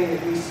fourth thing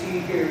that we see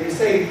here. They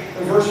say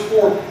in verse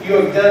 4, you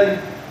have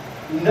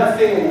done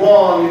nothing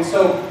wrong. And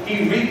so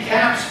he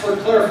recaps for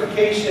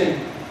clarification.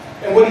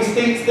 And what he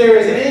states there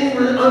is any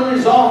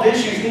unresolved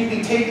issues need to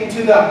be taken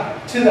to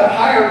the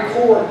higher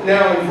court.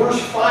 Now in verse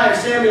 5,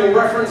 Samuel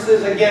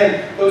references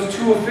again those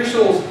 2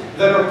 officials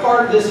that are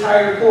part of this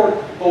higher court,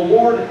 the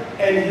Lord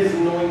and His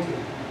anointed.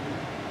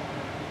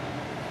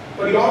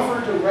 But he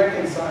offered to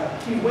reconcile.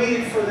 He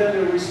waited for them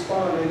to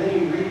respond, and then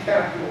he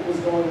recapped what was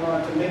going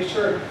on to make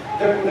sure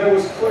that there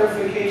was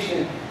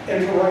clarification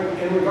in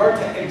regard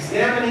to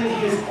examining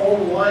his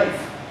own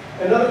life.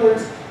 In other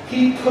words,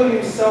 he put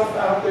himself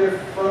out there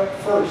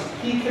first.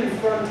 He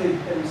confronted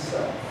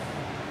himself.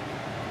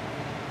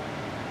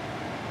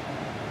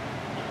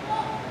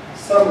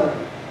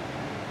 Summary.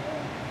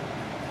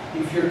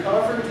 If your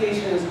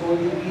confrontation is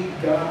going to be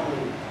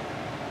godly,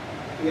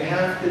 you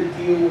have to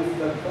deal with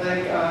the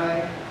plank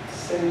eye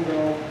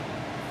syndrome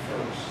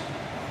first.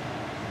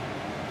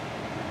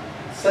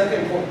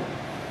 Second point.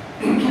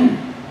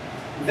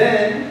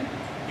 Then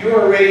you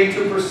are ready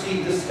to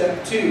proceed to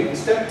step 2. And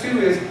step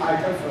 2 is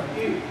I confront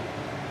you.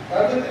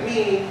 God look at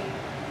me.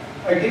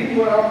 I give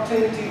you an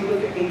opportunity to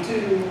look at me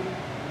too.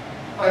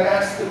 I've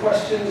asked the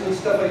questions and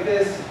stuff like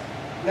this.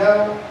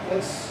 Now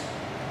let's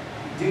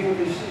deal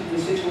with the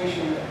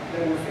situation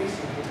that we're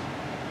facing here.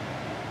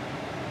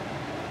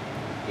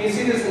 You can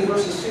see this in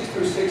verses 6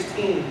 through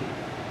 16.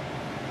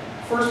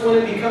 First, when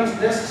it becomes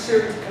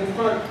necessary to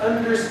confront,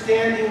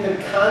 understanding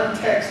the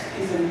context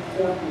is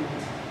important.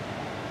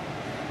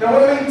 Now,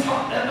 when I mean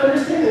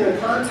understanding the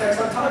context,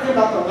 I'm talking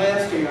about the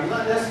landscape. I'm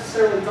not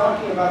necessarily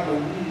talking about the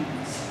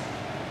weeds.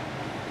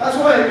 That's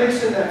why I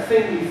mentioned that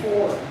thing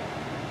before.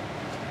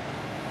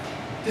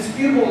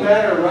 Disputable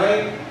matter,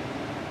 right?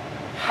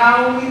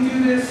 How we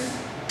do this,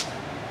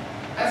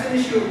 that's an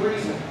issue of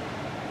reason.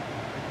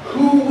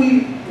 Who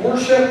we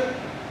worship,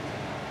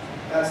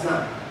 that's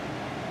not.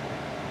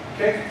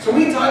 Okay? So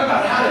we talk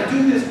about how to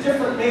do this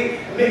differently,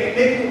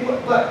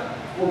 but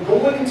we're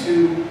going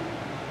to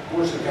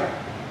worship God.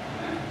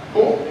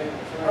 Cool?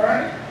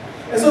 Alright?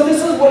 And so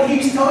this is what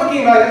he's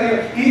talking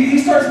about. He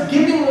starts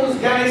giving those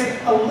guys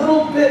a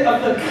little bit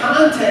of the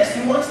context.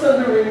 He wants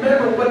them to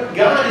remember what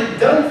God had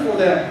done for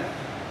them.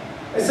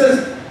 It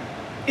says,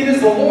 it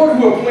is the Lord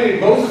who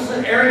appointed Moses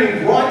and Aaron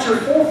and brought your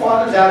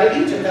forefathers out of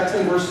Egypt. That's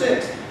in verse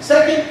 6.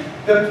 Second,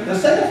 the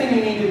second thing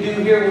you need to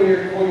do here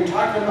when you're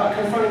talking about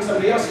confronting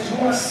somebody else is you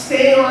want to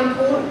stay on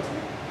point.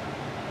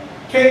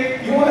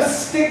 Okay? You want to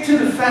stick to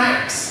the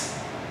facts.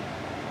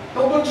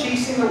 Don't go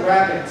chasing the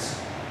rabbits.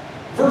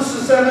 Verse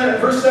 7,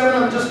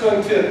 I'm just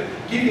going to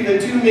give you the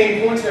 2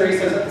 main points there. He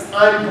says,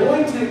 I'm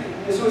going to,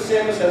 this is what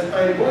Samuel says,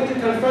 I am going to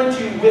confront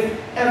you with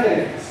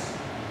evidence.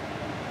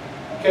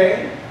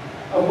 Okay?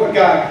 Of what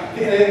God, and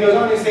then it goes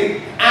on to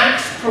say,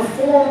 acts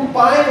performed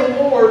by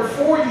the Lord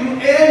for you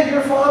and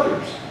your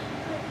fathers.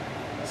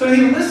 So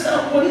he lists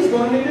out what he's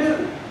going to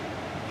do.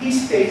 He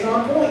stays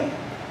on point.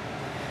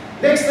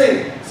 Next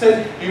thing, it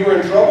says, you were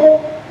in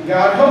trouble,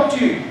 God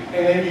helped you,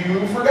 and then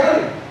you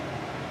forgot him.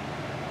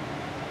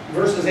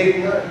 Verses 8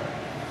 and 9.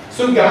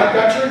 So God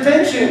got your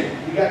attention.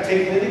 You got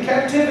taken into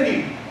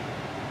captivity.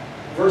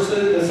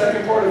 The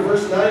second part of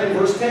verse 9 and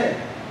verse 10.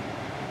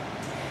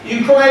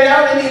 You cried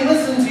out and he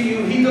listened to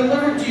you. He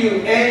delivered to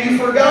you and you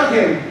forgot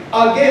him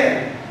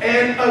again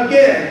and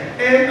again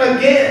and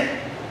again.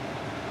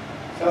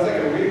 Sounds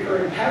like a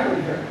recurring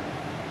pattern here.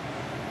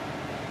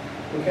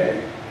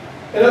 Okay?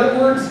 In other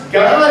words,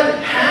 God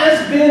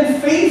has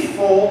been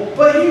faithful,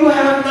 but you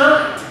have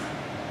not.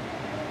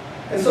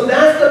 And so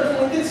that's the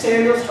point that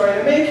Samuel's trying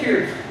to make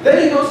here.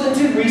 Then he goes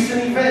into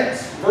recent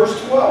events. Verse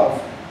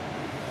 12.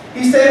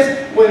 He says,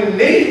 when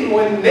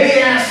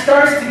NAF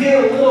starts to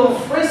get a little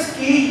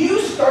frisky, you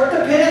start to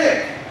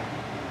panic.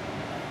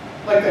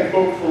 Like that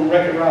quote from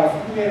Wreck-It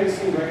Ralph. You haven't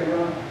seen Wreck-It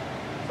Ralph?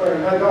 Sorry,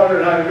 my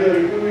daughter and I we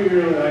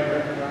really like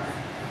Wreck-It Ralph.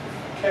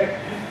 Okay.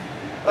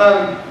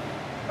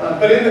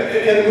 But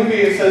in the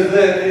movie it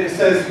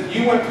says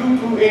you went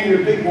poo-poo in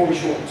your big boy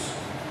shorts.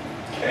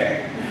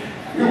 Okay.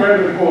 You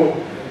remember the quote.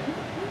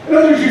 In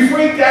other words, you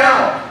freaked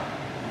out.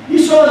 You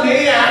saw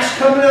Nahash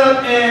coming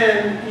up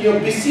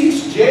and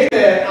beseech Jabesh,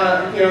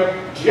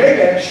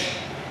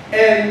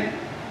 and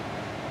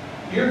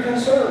you're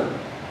concerned.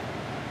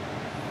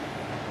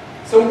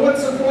 So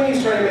what's the point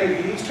he's trying to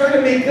make? He's trying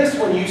to make this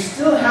one. You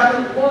still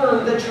haven't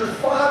learned that your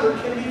father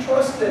can be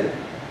trusted.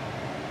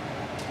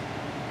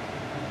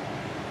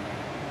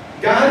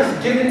 God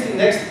is given to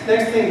next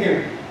thing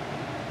here.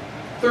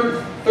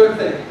 Third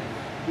thing.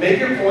 Make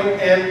your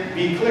point and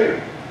be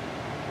clear.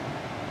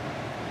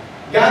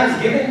 God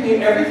has given you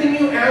everything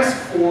you ask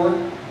for,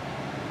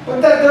 but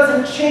that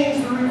doesn't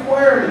change the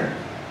requirement.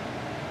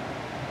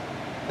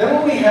 Then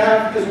what we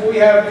have is what we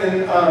have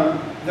in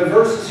the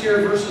verses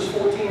here, verses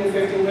 14 and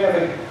 15, we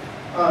have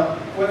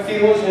what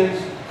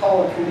theologians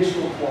call a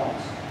conditional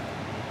clause.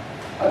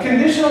 A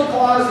conditional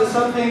clause is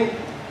something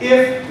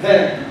if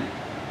then.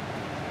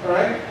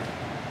 Alright?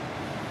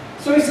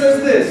 So he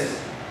says this,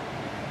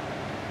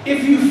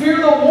 if you fear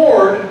the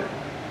Lord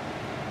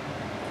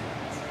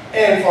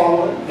and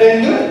follow him,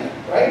 then good.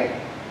 Right?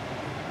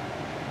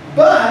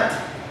 But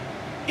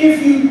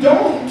if you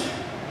don't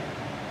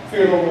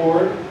fear the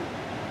Lord,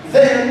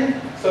 then,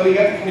 so you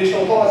got the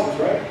conditional clauses,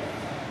 right?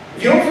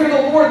 If you don't fear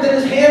the Lord, then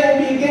his hand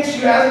will be against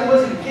you as it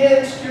was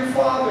against your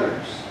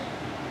fathers.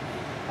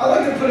 I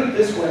like to put it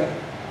this way.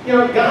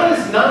 God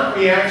is not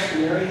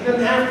reactionary. He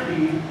doesn't have to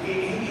be.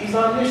 He's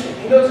omniscient.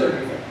 He knows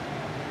everything.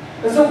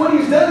 And so what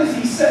he's done is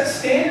he set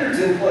standards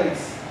in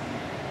place.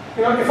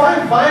 If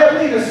I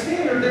violate a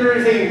standard, there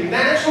is a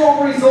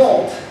natural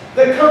result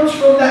that comes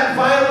from that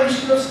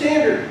violation of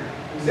standard.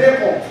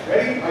 Example,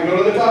 ready? I go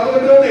to the top of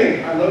the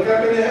building. I look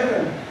up into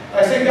heaven.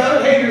 I say,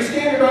 God, hey, your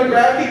standard on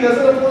gravity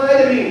doesn't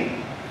apply to me.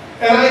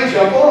 And I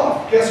jump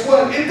off. Guess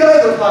what? It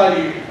does apply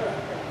to you.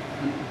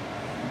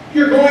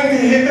 You're going to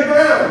hit the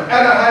ground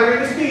at a high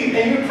rate of speed,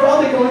 and you're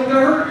probably going to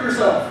hurt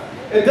yourself.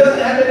 It doesn't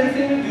have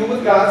anything to do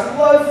with God's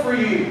love for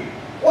you.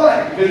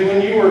 Why? Because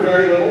when you were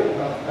very little,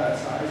 about that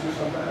size or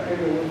something,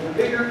 maybe a little bit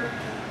bigger,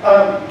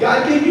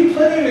 God gave you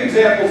plenty of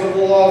examples of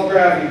the law of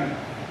gravity.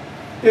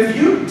 If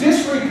you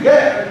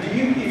disregard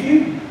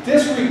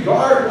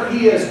what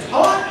he has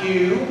taught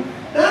you,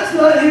 that's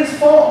not his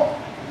fault.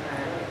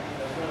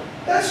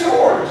 That's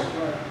yours.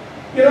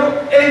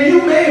 And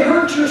you may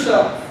hurt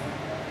yourself.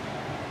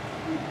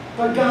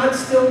 But God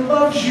still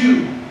loves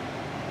you.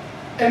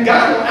 And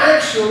God will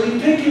actually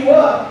pick you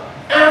up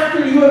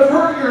after you have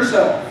hurt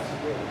yourself.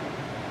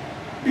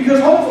 Because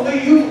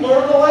hopefully you've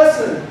learned the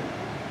lesson.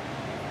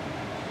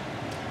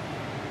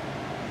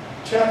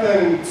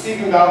 Chaplain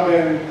Stephen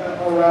Gottman,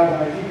 a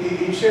rabbi,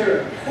 he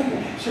shared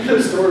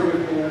a story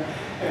with me.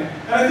 And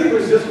I think it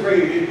was just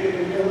great.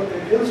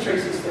 It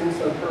illustrates this thing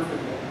so perfectly.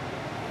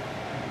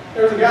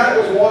 There was a guy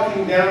that was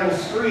walking down the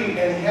street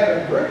and he had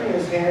a brick in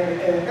his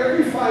hand, and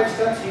every 5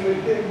 steps he would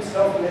hit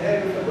himself in the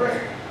head with the brick.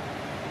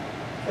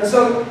 And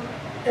so,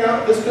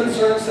 this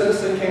concerned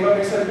citizen came up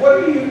and he said, "What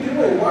are you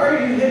doing? Why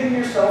are you hitting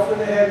yourself in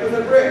the head with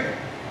a brick?"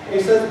 And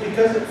he says,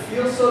 "Because it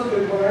feels so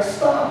good when I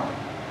stop."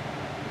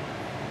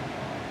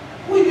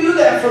 We do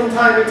that from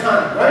time to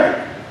time,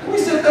 right? We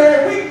sit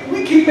there and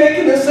we keep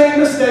making the same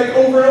mistake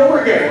over and over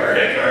again. We're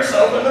hitting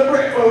ourselves in the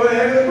brick over the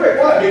head of the brick.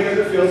 Why? Because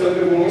it feels so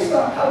good when we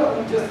stop. How about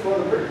we just throw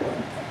the brick away?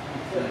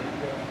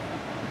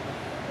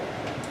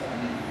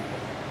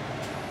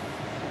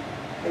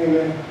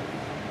 Amen.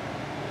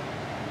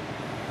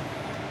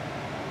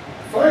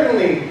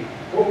 Finally,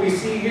 what we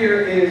see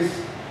here is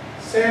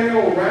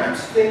Samuel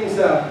wraps things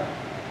up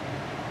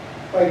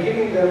by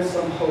giving them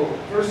some hope.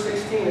 Verse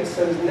 16, it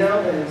says,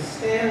 "Now then,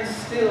 stand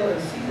still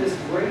and see this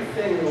great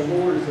thing the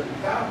Lord is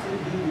about to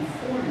do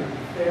before your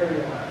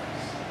very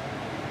eyes."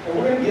 And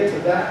we're going to get to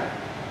that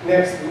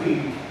next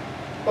week.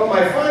 But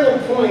my final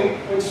point,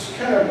 which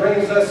kind of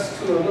brings us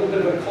to a little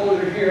bit of a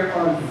closure here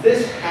on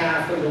this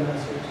half of the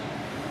message,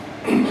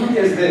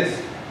 is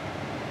this.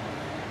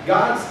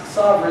 God's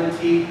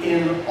sovereignty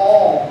in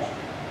all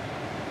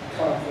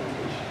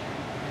confrontation.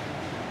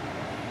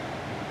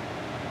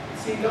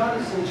 See,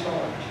 God is in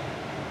charge.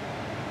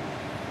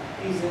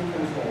 He's in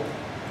control.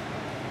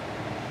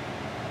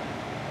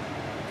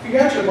 If you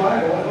got your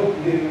Bible, I hope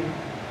you do.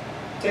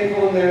 Take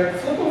one there.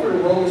 Flip over to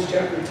Romans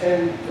chapter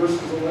 10,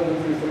 verses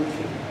 11 through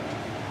 13.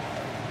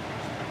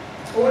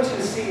 I want you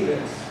to see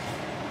this.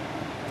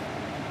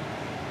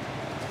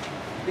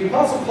 The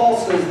Apostle Paul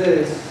says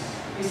this.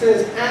 He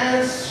says,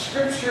 as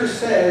Scripture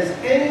says,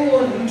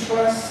 anyone who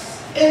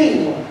trusts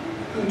in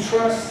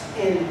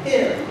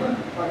Him,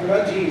 talking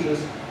about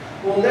Jesus,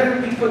 will never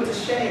be put to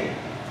shame.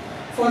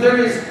 For there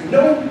is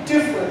no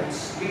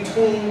difference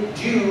between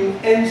Jew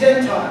and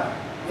Gentile.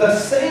 The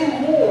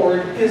same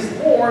Lord is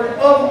Lord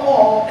of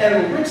all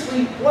and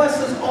richly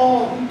blesses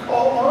all who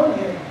call on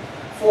Him.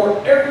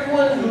 For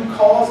everyone who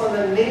calls on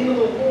the name of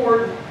the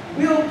Lord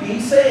will be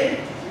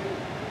saved.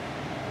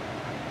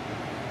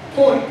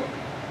 Point.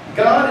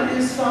 God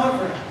is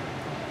sovereign.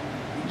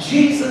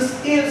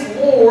 Jesus is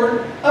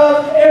Lord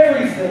of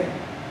everything.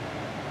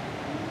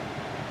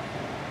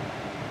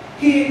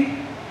 He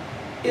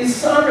is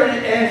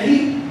sovereign, and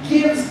He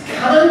gives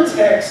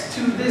context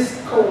to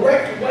this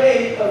correct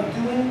way of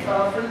doing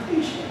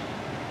confrontation.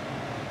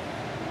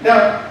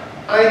 Now,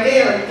 I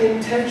am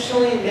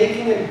intentionally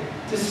making a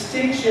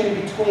distinction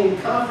between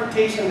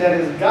confrontation that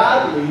is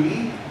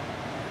godly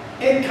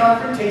and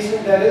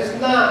confrontation that is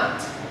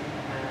not.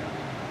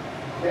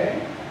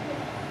 Okay?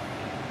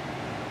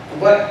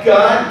 But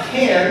God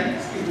can,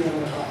 excuse me,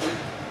 I'm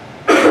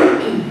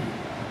talking.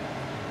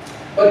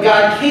 But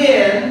God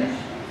can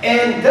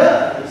and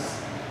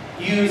does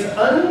use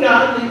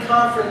ungodly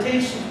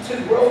confrontation to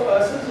grow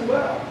us as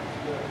well.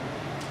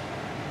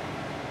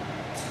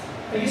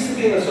 I used to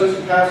be an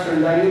associate pastor in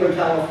Nanuba,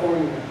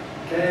 California.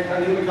 Okay,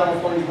 Nanuba,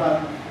 California is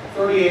about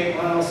 38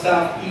 miles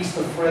southeast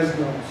of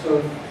Fresno.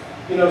 So,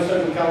 you know,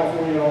 Central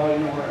California, all you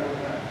know where I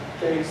live at.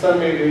 Okay, some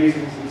made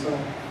reasons and so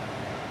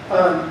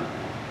on.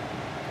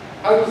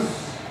 I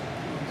was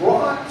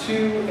brought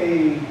to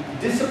a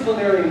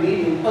disciplinary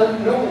meeting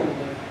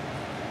unknowingly.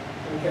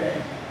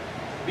 Okay,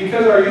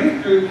 because our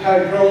youth group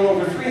had grown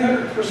over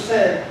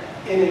 300%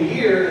 in a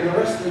year, and the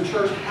rest of the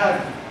church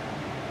hadn't.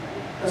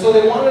 And so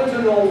they wanted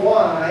to know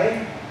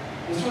why.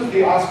 This was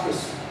the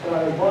auspice that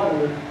I was brought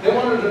under. They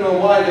wanted to know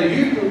why the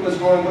youth group was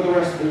growing, but the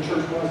rest of the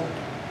church wasn't.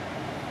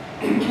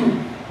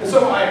 And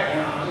so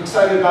I'm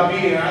excited about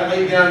being here. I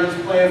laid down this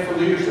plan for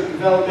leadership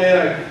development.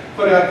 I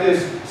put out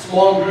this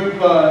small group,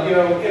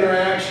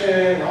 interaction,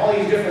 and all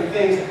these different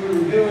things that we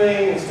were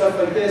doing and stuff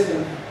like this.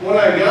 And when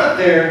I got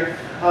there,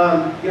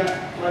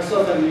 got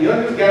myself as the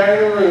youngest guy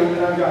in the room,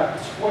 and I've got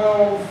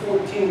 12,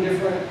 14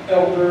 different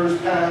elders,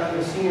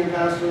 the senior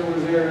pastor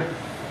was there,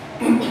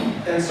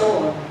 and so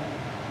on.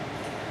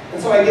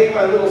 And so I gave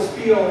my little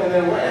spiel, and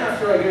then right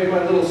after I gave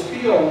my little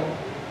spiel,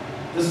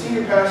 the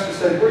senior pastor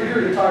said, "We're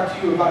here to talk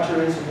to you about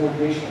your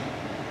insubordination."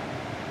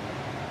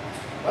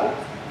 What?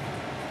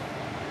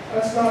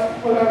 That's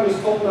not what I was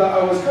told that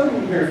I was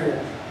coming here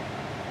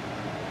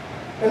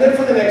for. And then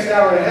for the next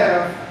hour and a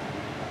half,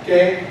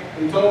 okay,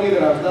 he told me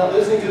that I was not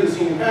listening to the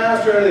senior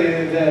pastor,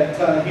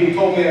 that he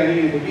told me I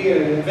needed to be at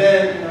an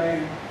event,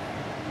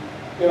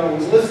 and I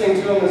was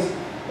listening to him.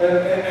 And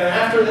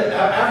after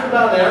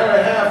about an hour and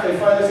a half, they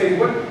finally said,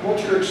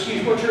 what's your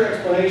excuse, what's your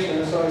explanation?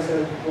 And so I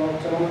said, well,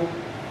 gentlemen,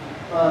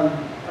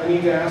 I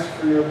need to ask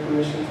for your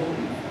permission to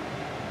leave.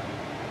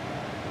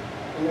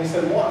 And they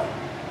said, why?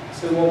 I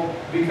said, well,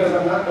 because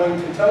I'm not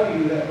going to tell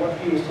you that what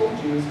he has told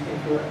you is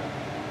incorrect.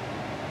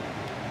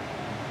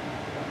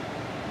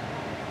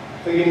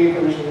 They gave me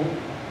permission to leave.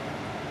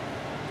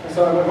 And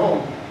so I went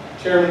home.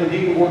 Chairman of the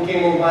deacon board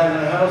came over by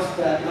my house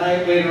that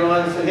night later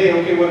on and said, hey,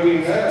 okay, what are we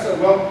doing? I said,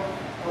 well,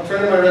 I'll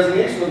turn in my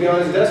resignation. It'll be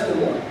on his desk in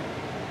the morning.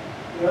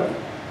 You know?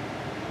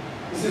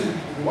 He says,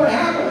 what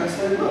happened? I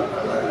said, look,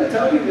 I'm not going to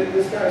tell you that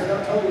this guy's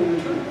not telling me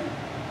the truth.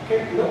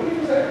 Okay? Nobody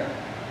was there.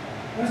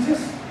 It's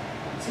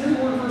his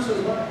word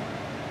versus mine.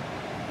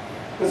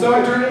 And so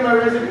I turned in my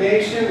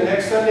resignation. The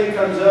next Sunday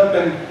comes up,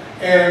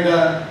 and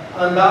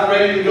I'm about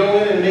ready to go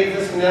in and make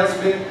this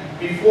announcement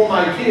before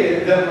my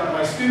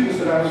students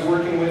that I was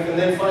working with, and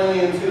then finally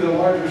into the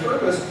larger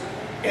service.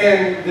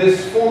 And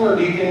this former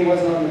deacon, he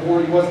wasn't on the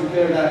board, he wasn't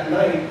there that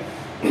night,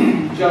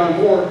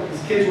 John Moore,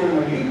 his kids were in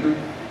my youth group,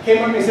 came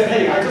up to me and said,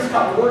 hey, I just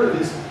got word of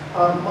this.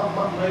 My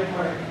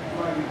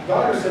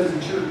daughter says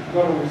that you're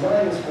going to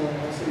resign this morning.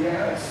 I said,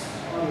 yeah, it's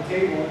on the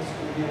table. It's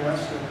going to be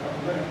announced in a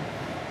couple minutes.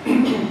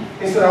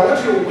 He said, I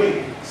want you to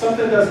wait.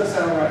 Something doesn't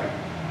sound right.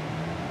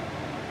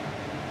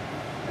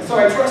 And so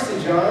I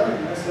trusted John,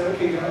 and I said,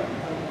 okay, John,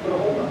 I'll put a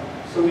hold on it.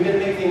 So we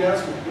didn't make the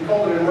announcement. We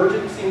called it an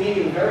emergency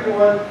meeting with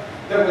everyone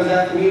that was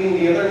at the meeting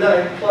the other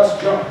night,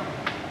 plus John.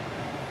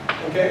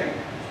 Okay?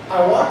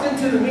 I walked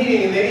into the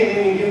meeting, and they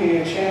didn't even give me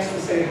a chance to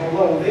say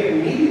hello. They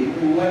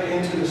immediately went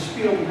into the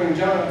spiel to bring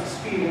John up to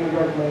speed in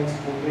regard to my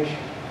insubordination.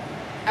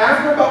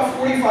 After about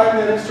 45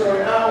 minutes or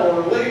an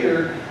hour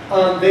later,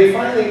 they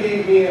finally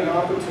gave me an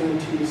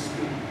opportunity to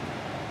speak.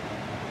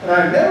 And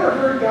I've never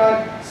heard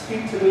God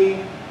speak to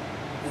me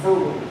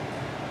verbally.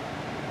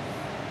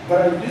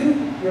 But I do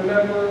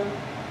remember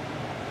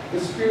the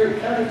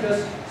Spirit kind of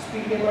just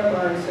speaking in my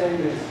mind saying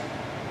this: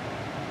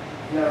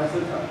 now's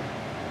the time.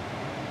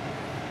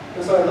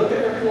 And so I looked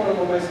at every one of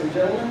them and I said,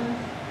 gentlemen,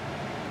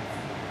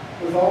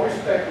 with all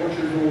respect, what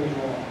you're doing is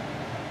wrong.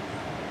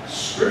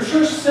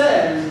 Scripture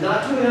says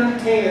not to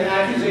entertain an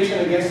accusation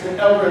against an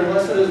elder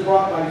unless it is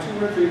brought by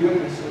 2 or 3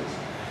 witnesses.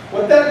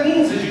 What that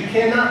means is you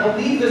cannot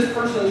believe this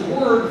person's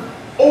word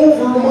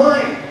over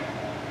mine.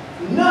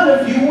 None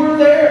of you were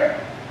there.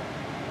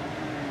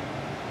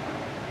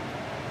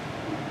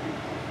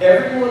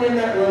 Everyone in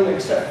that room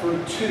except for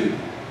 2,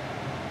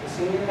 the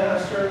senior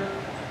pastor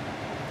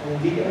and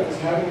the deacon that was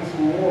having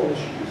some moral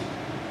issues,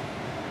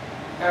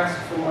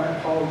 asked for my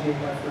apology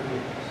and my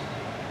forgiveness.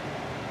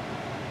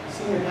 The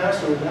senior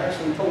pastor was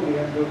actually told me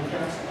I had to go to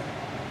counseling.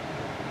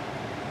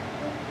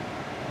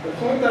 The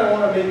point that I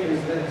want to make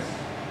is this: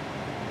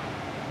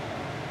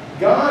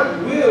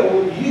 God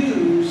will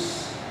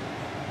use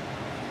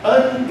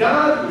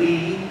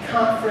ungodly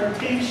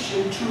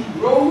confrontation to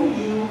grow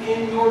you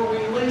in your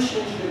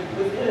relationship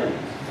with Him.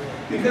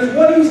 Because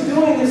what He's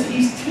doing is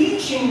He's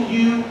teaching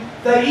you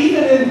that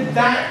even in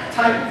that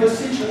type of a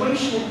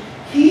situation,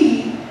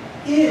 He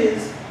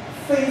is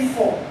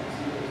faithful.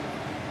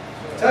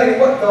 I'll tell you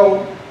what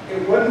though,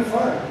 it wasn't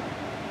fun.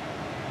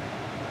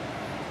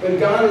 But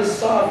God is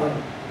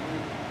sovereign.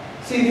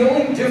 See, the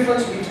only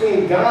difference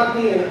between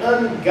godly and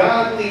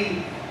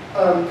ungodly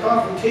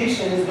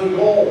confrontation is the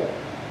goal.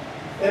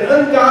 An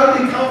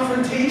ungodly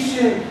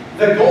confrontation,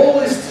 the goal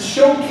is to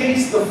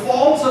showcase the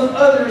faults of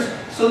others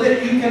so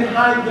that you can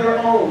hide their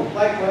own.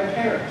 Like my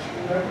parents,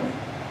 remember?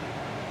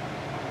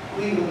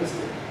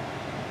 Legalistic.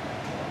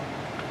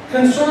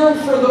 Concern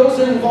for those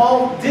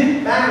involved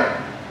didn't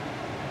matter.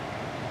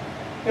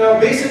 You know,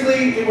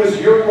 basically it was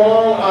you're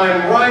wrong,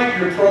 I'm right,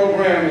 your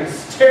program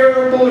is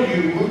terrible,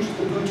 you mooched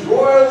the boots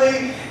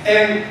royally,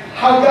 and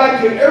how God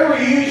could ever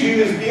use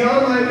you is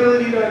beyond my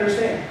ability to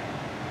understand.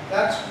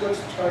 That's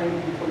what's trying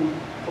to be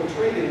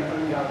portrayed in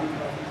ungodly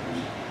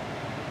confrontation.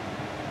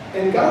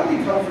 In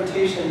godly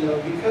confrontation,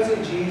 though, because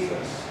of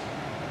Jesus,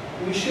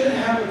 we should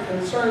have a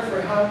concern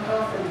for how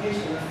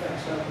confrontation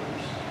affects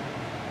others.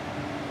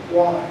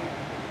 Why?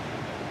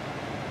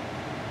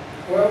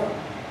 Well,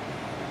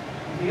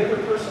 the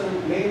other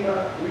person may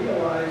not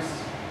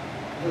realize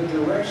the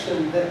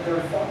direction that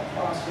their thought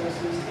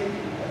process is taking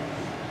them.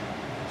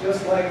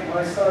 Just like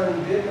my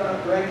son did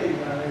not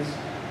recognize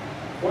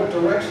what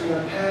direction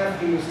the path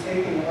he was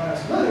taking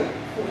last night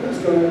was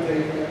going to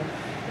take him,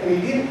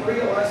 and he didn't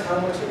realize how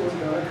much it was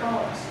going to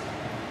cost.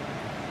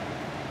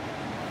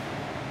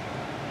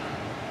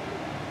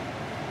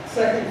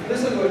 Second,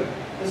 this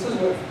is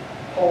what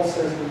Paul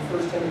says in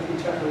 1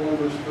 Timothy chapter 1,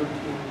 verse 13.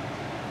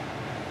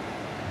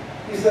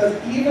 He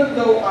says, even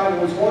though I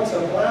was once a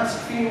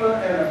blasphemer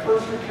and a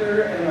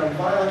persecutor and a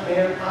violent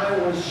man, I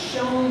was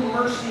shown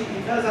mercy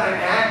because I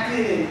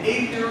acted in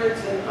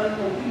ignorance and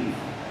unbelief.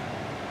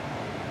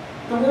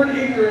 The word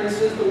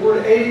ignorance is the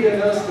word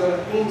aganos,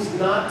 that means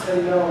not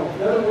to know.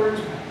 In other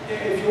words,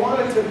 if you want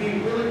it to be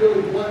really,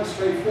 really blunt,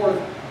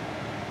 straightforward,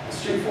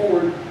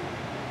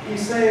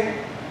 he's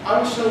saying, I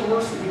was shown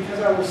mercy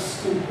because I was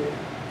stupid.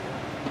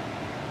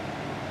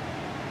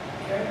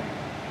 Okay?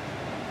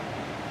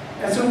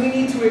 And so we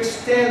need to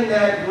extend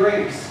that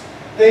grace.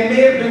 They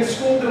may have been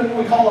schooled in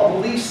what we call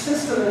a belief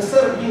system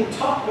instead of being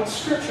taught what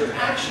Scripture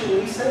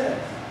actually says.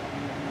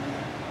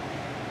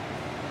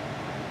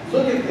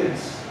 Look at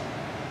this.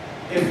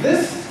 If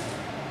this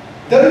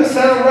doesn't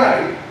sound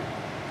right,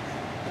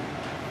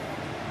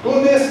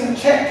 go this and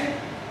check.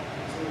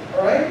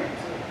 All right?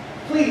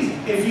 Please,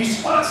 if you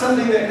spot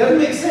something that doesn't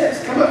make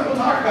sense, come up, we'll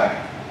talk about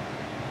it.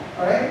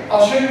 All right?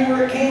 I'll show you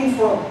where it came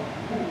from.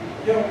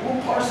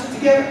 We'll parse it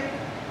together.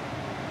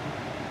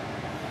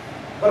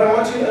 But I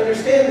want you to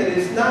understand that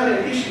it's not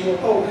an issue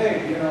of, oh,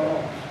 hey,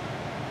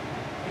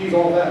 he's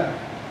all that.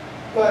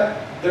 But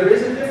there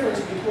is a difference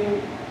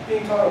between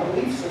being taught a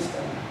belief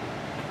system,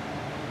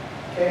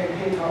 okay,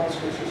 and being taught what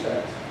Scripture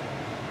says.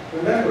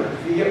 Remember,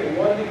 if you get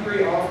 1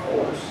 degree off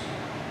course,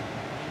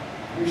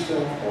 you're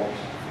still off course.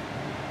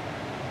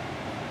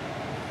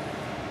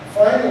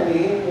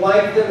 Finally,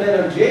 like the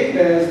men of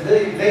Jabez,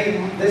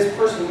 this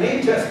person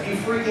may just be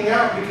freaking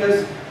out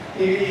because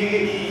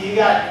you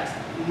got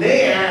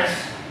NAF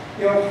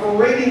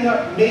parading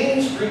up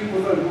Main Street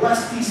with a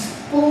rusty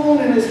spoon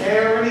in his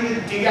hand, ready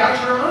to dig out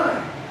your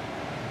eye.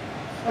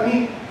 I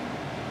mean,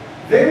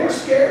 they were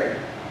scared.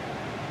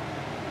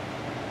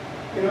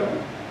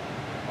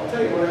 I'll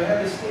tell you, when I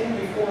had to stand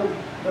before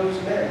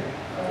those men,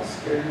 I was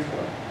scared as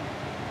well.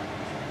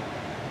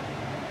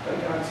 But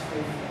God's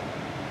faithful.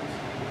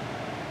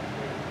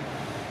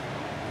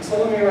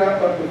 So let me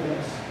wrap up with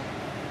this.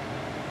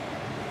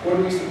 What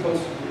are we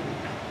supposed to do?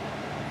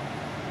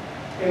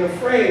 In a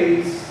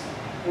phrase,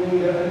 we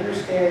need to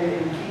understand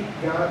and keep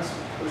God's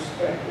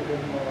perspective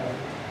in mind.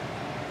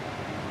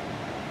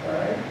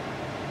 Alright?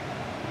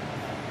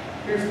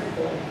 here's the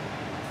point.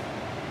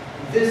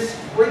 This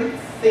great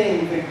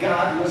thing that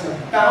God was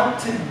about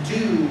to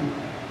do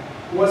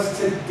was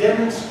to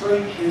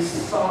demonstrate his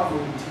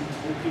sovereignty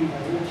to the people.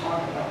 We'll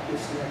talk about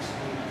this next week.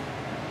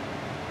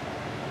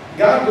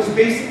 God was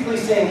basically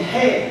saying,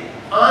 hey,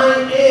 I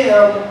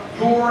am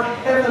your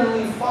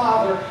heavenly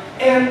Father,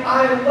 and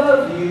I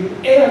love you,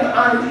 and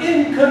I'm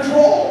in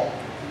control.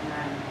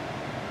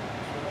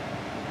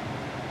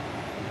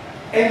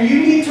 And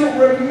you need to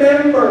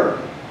remember,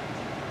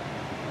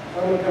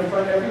 I'm going to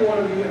confront every one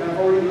of you, and I've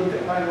already looked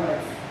at my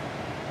life.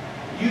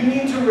 You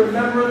need to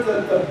remember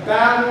that the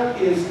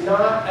battle is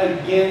not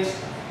against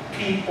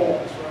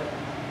people.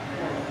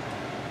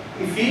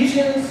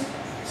 Ephesians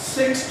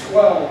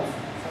 6:12.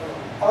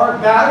 Our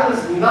battle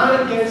is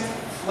not against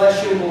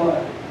flesh and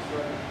blood.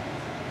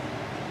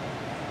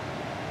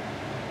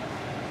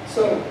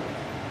 So,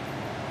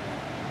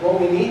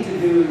 what we need to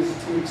do is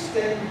to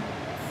extend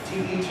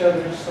to each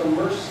other some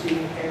mercy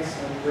and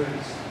some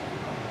grace.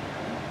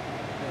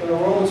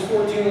 Romans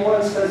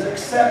 14:1 says,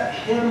 accept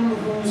him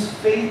whose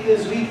faith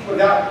is weak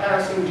without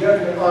passing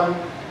judgment on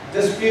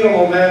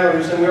disputable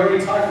matters. And we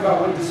already talked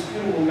about what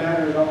disputable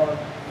matters are.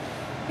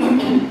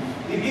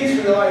 The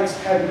Israelites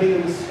had made a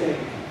mistake.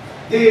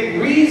 They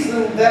had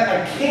reasoned that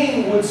a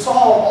king would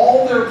solve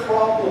all their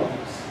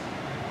problems.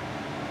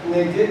 And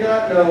they did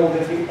not know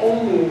that the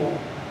only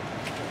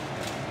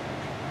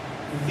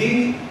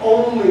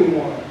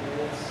one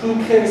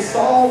who can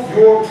solve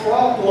your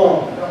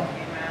problem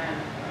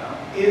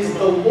is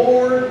the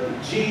Lord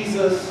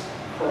Jesus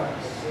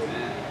Christ.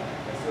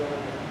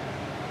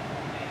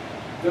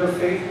 Their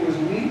faith was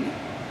weak.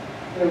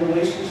 Their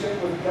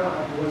relationship with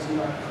God was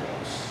not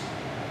close.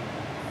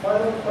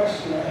 Final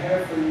question I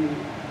have for you.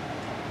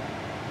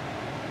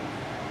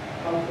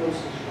 How close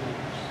is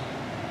yours?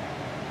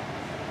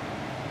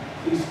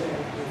 Please stand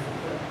with me for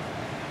prayer.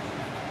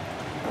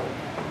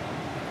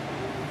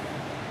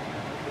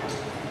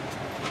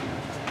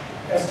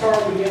 As Tara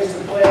begins to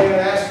play, I'm going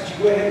to ask that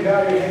you go ahead and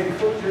bow your head and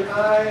close your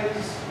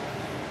eyes.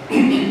 I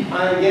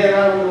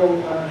don't know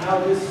how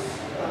this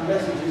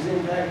message has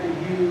impacted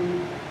you,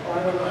 or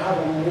I don't know how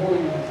the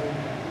morning has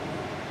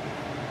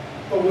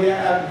impacted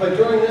you. But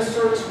during this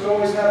service, we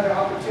always have the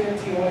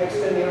opportunity, we want to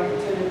extend the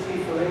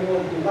opportunity for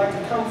anyone who would like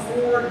to come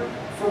forward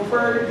for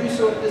prayer to do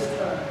so at this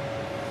time.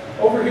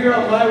 Over here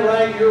on my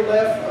right, your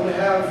left, I'm going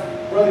to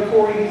have Brother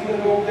Corey. He's going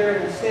to go over there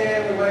and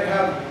stand. We might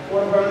have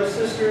one of our other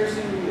sisters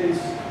who is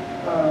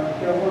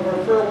one of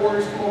our prayer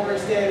warriors come over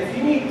and stand. If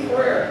you need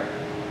prayer,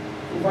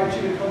 I invite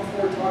you to come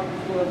forward, talk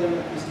with one of them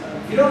at this time.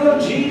 If you don't know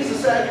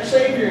Jesus as your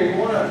Savior and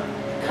you want to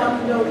come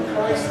to know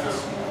Christ this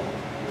morning,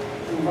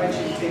 I invite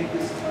you to take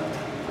this time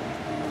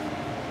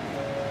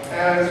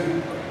as we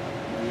pray.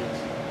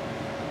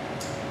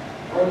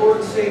 Our Lord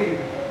and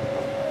Savior,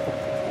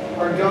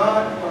 our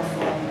God, our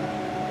Father,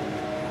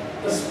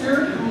 the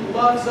Spirit who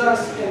loves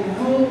us, in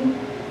whom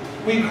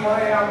we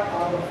cry out,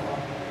 Abba,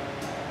 Father.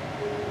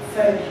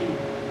 Thank you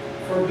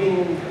for being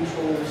in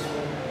control this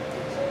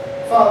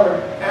morning. Father,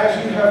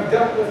 as you have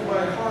dealt with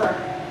my heart,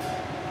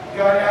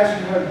 God, as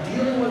you have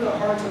dealing with the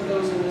hearts of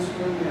those in this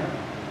room now,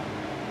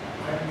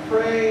 I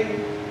pray,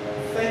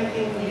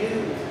 thanking you,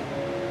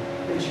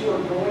 that you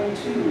are going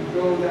to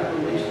grow that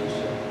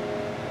relationship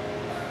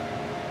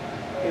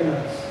in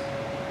us.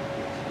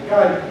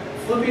 God,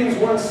 Philippians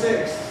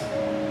 1:6,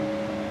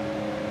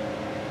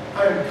 I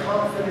am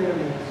confident in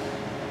this,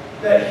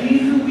 that he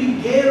who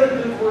began a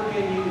good work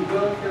in you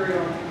will carry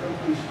on to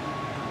completion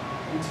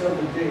until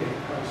the day of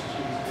Christ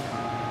Jesus.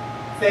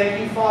 Thank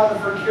you, Father,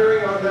 for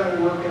carrying on that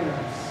work in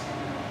us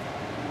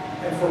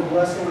and for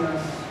blessing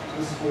us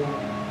this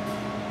morning.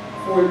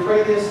 For we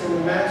pray this in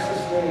the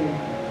matchless name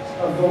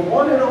of the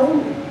one and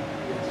only,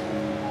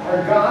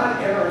 our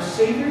God and our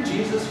Savior,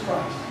 Jesus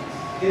Christ.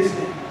 His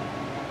name.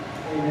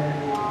 Amen.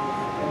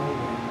 And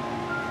amen.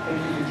 Thank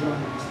you for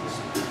joining us.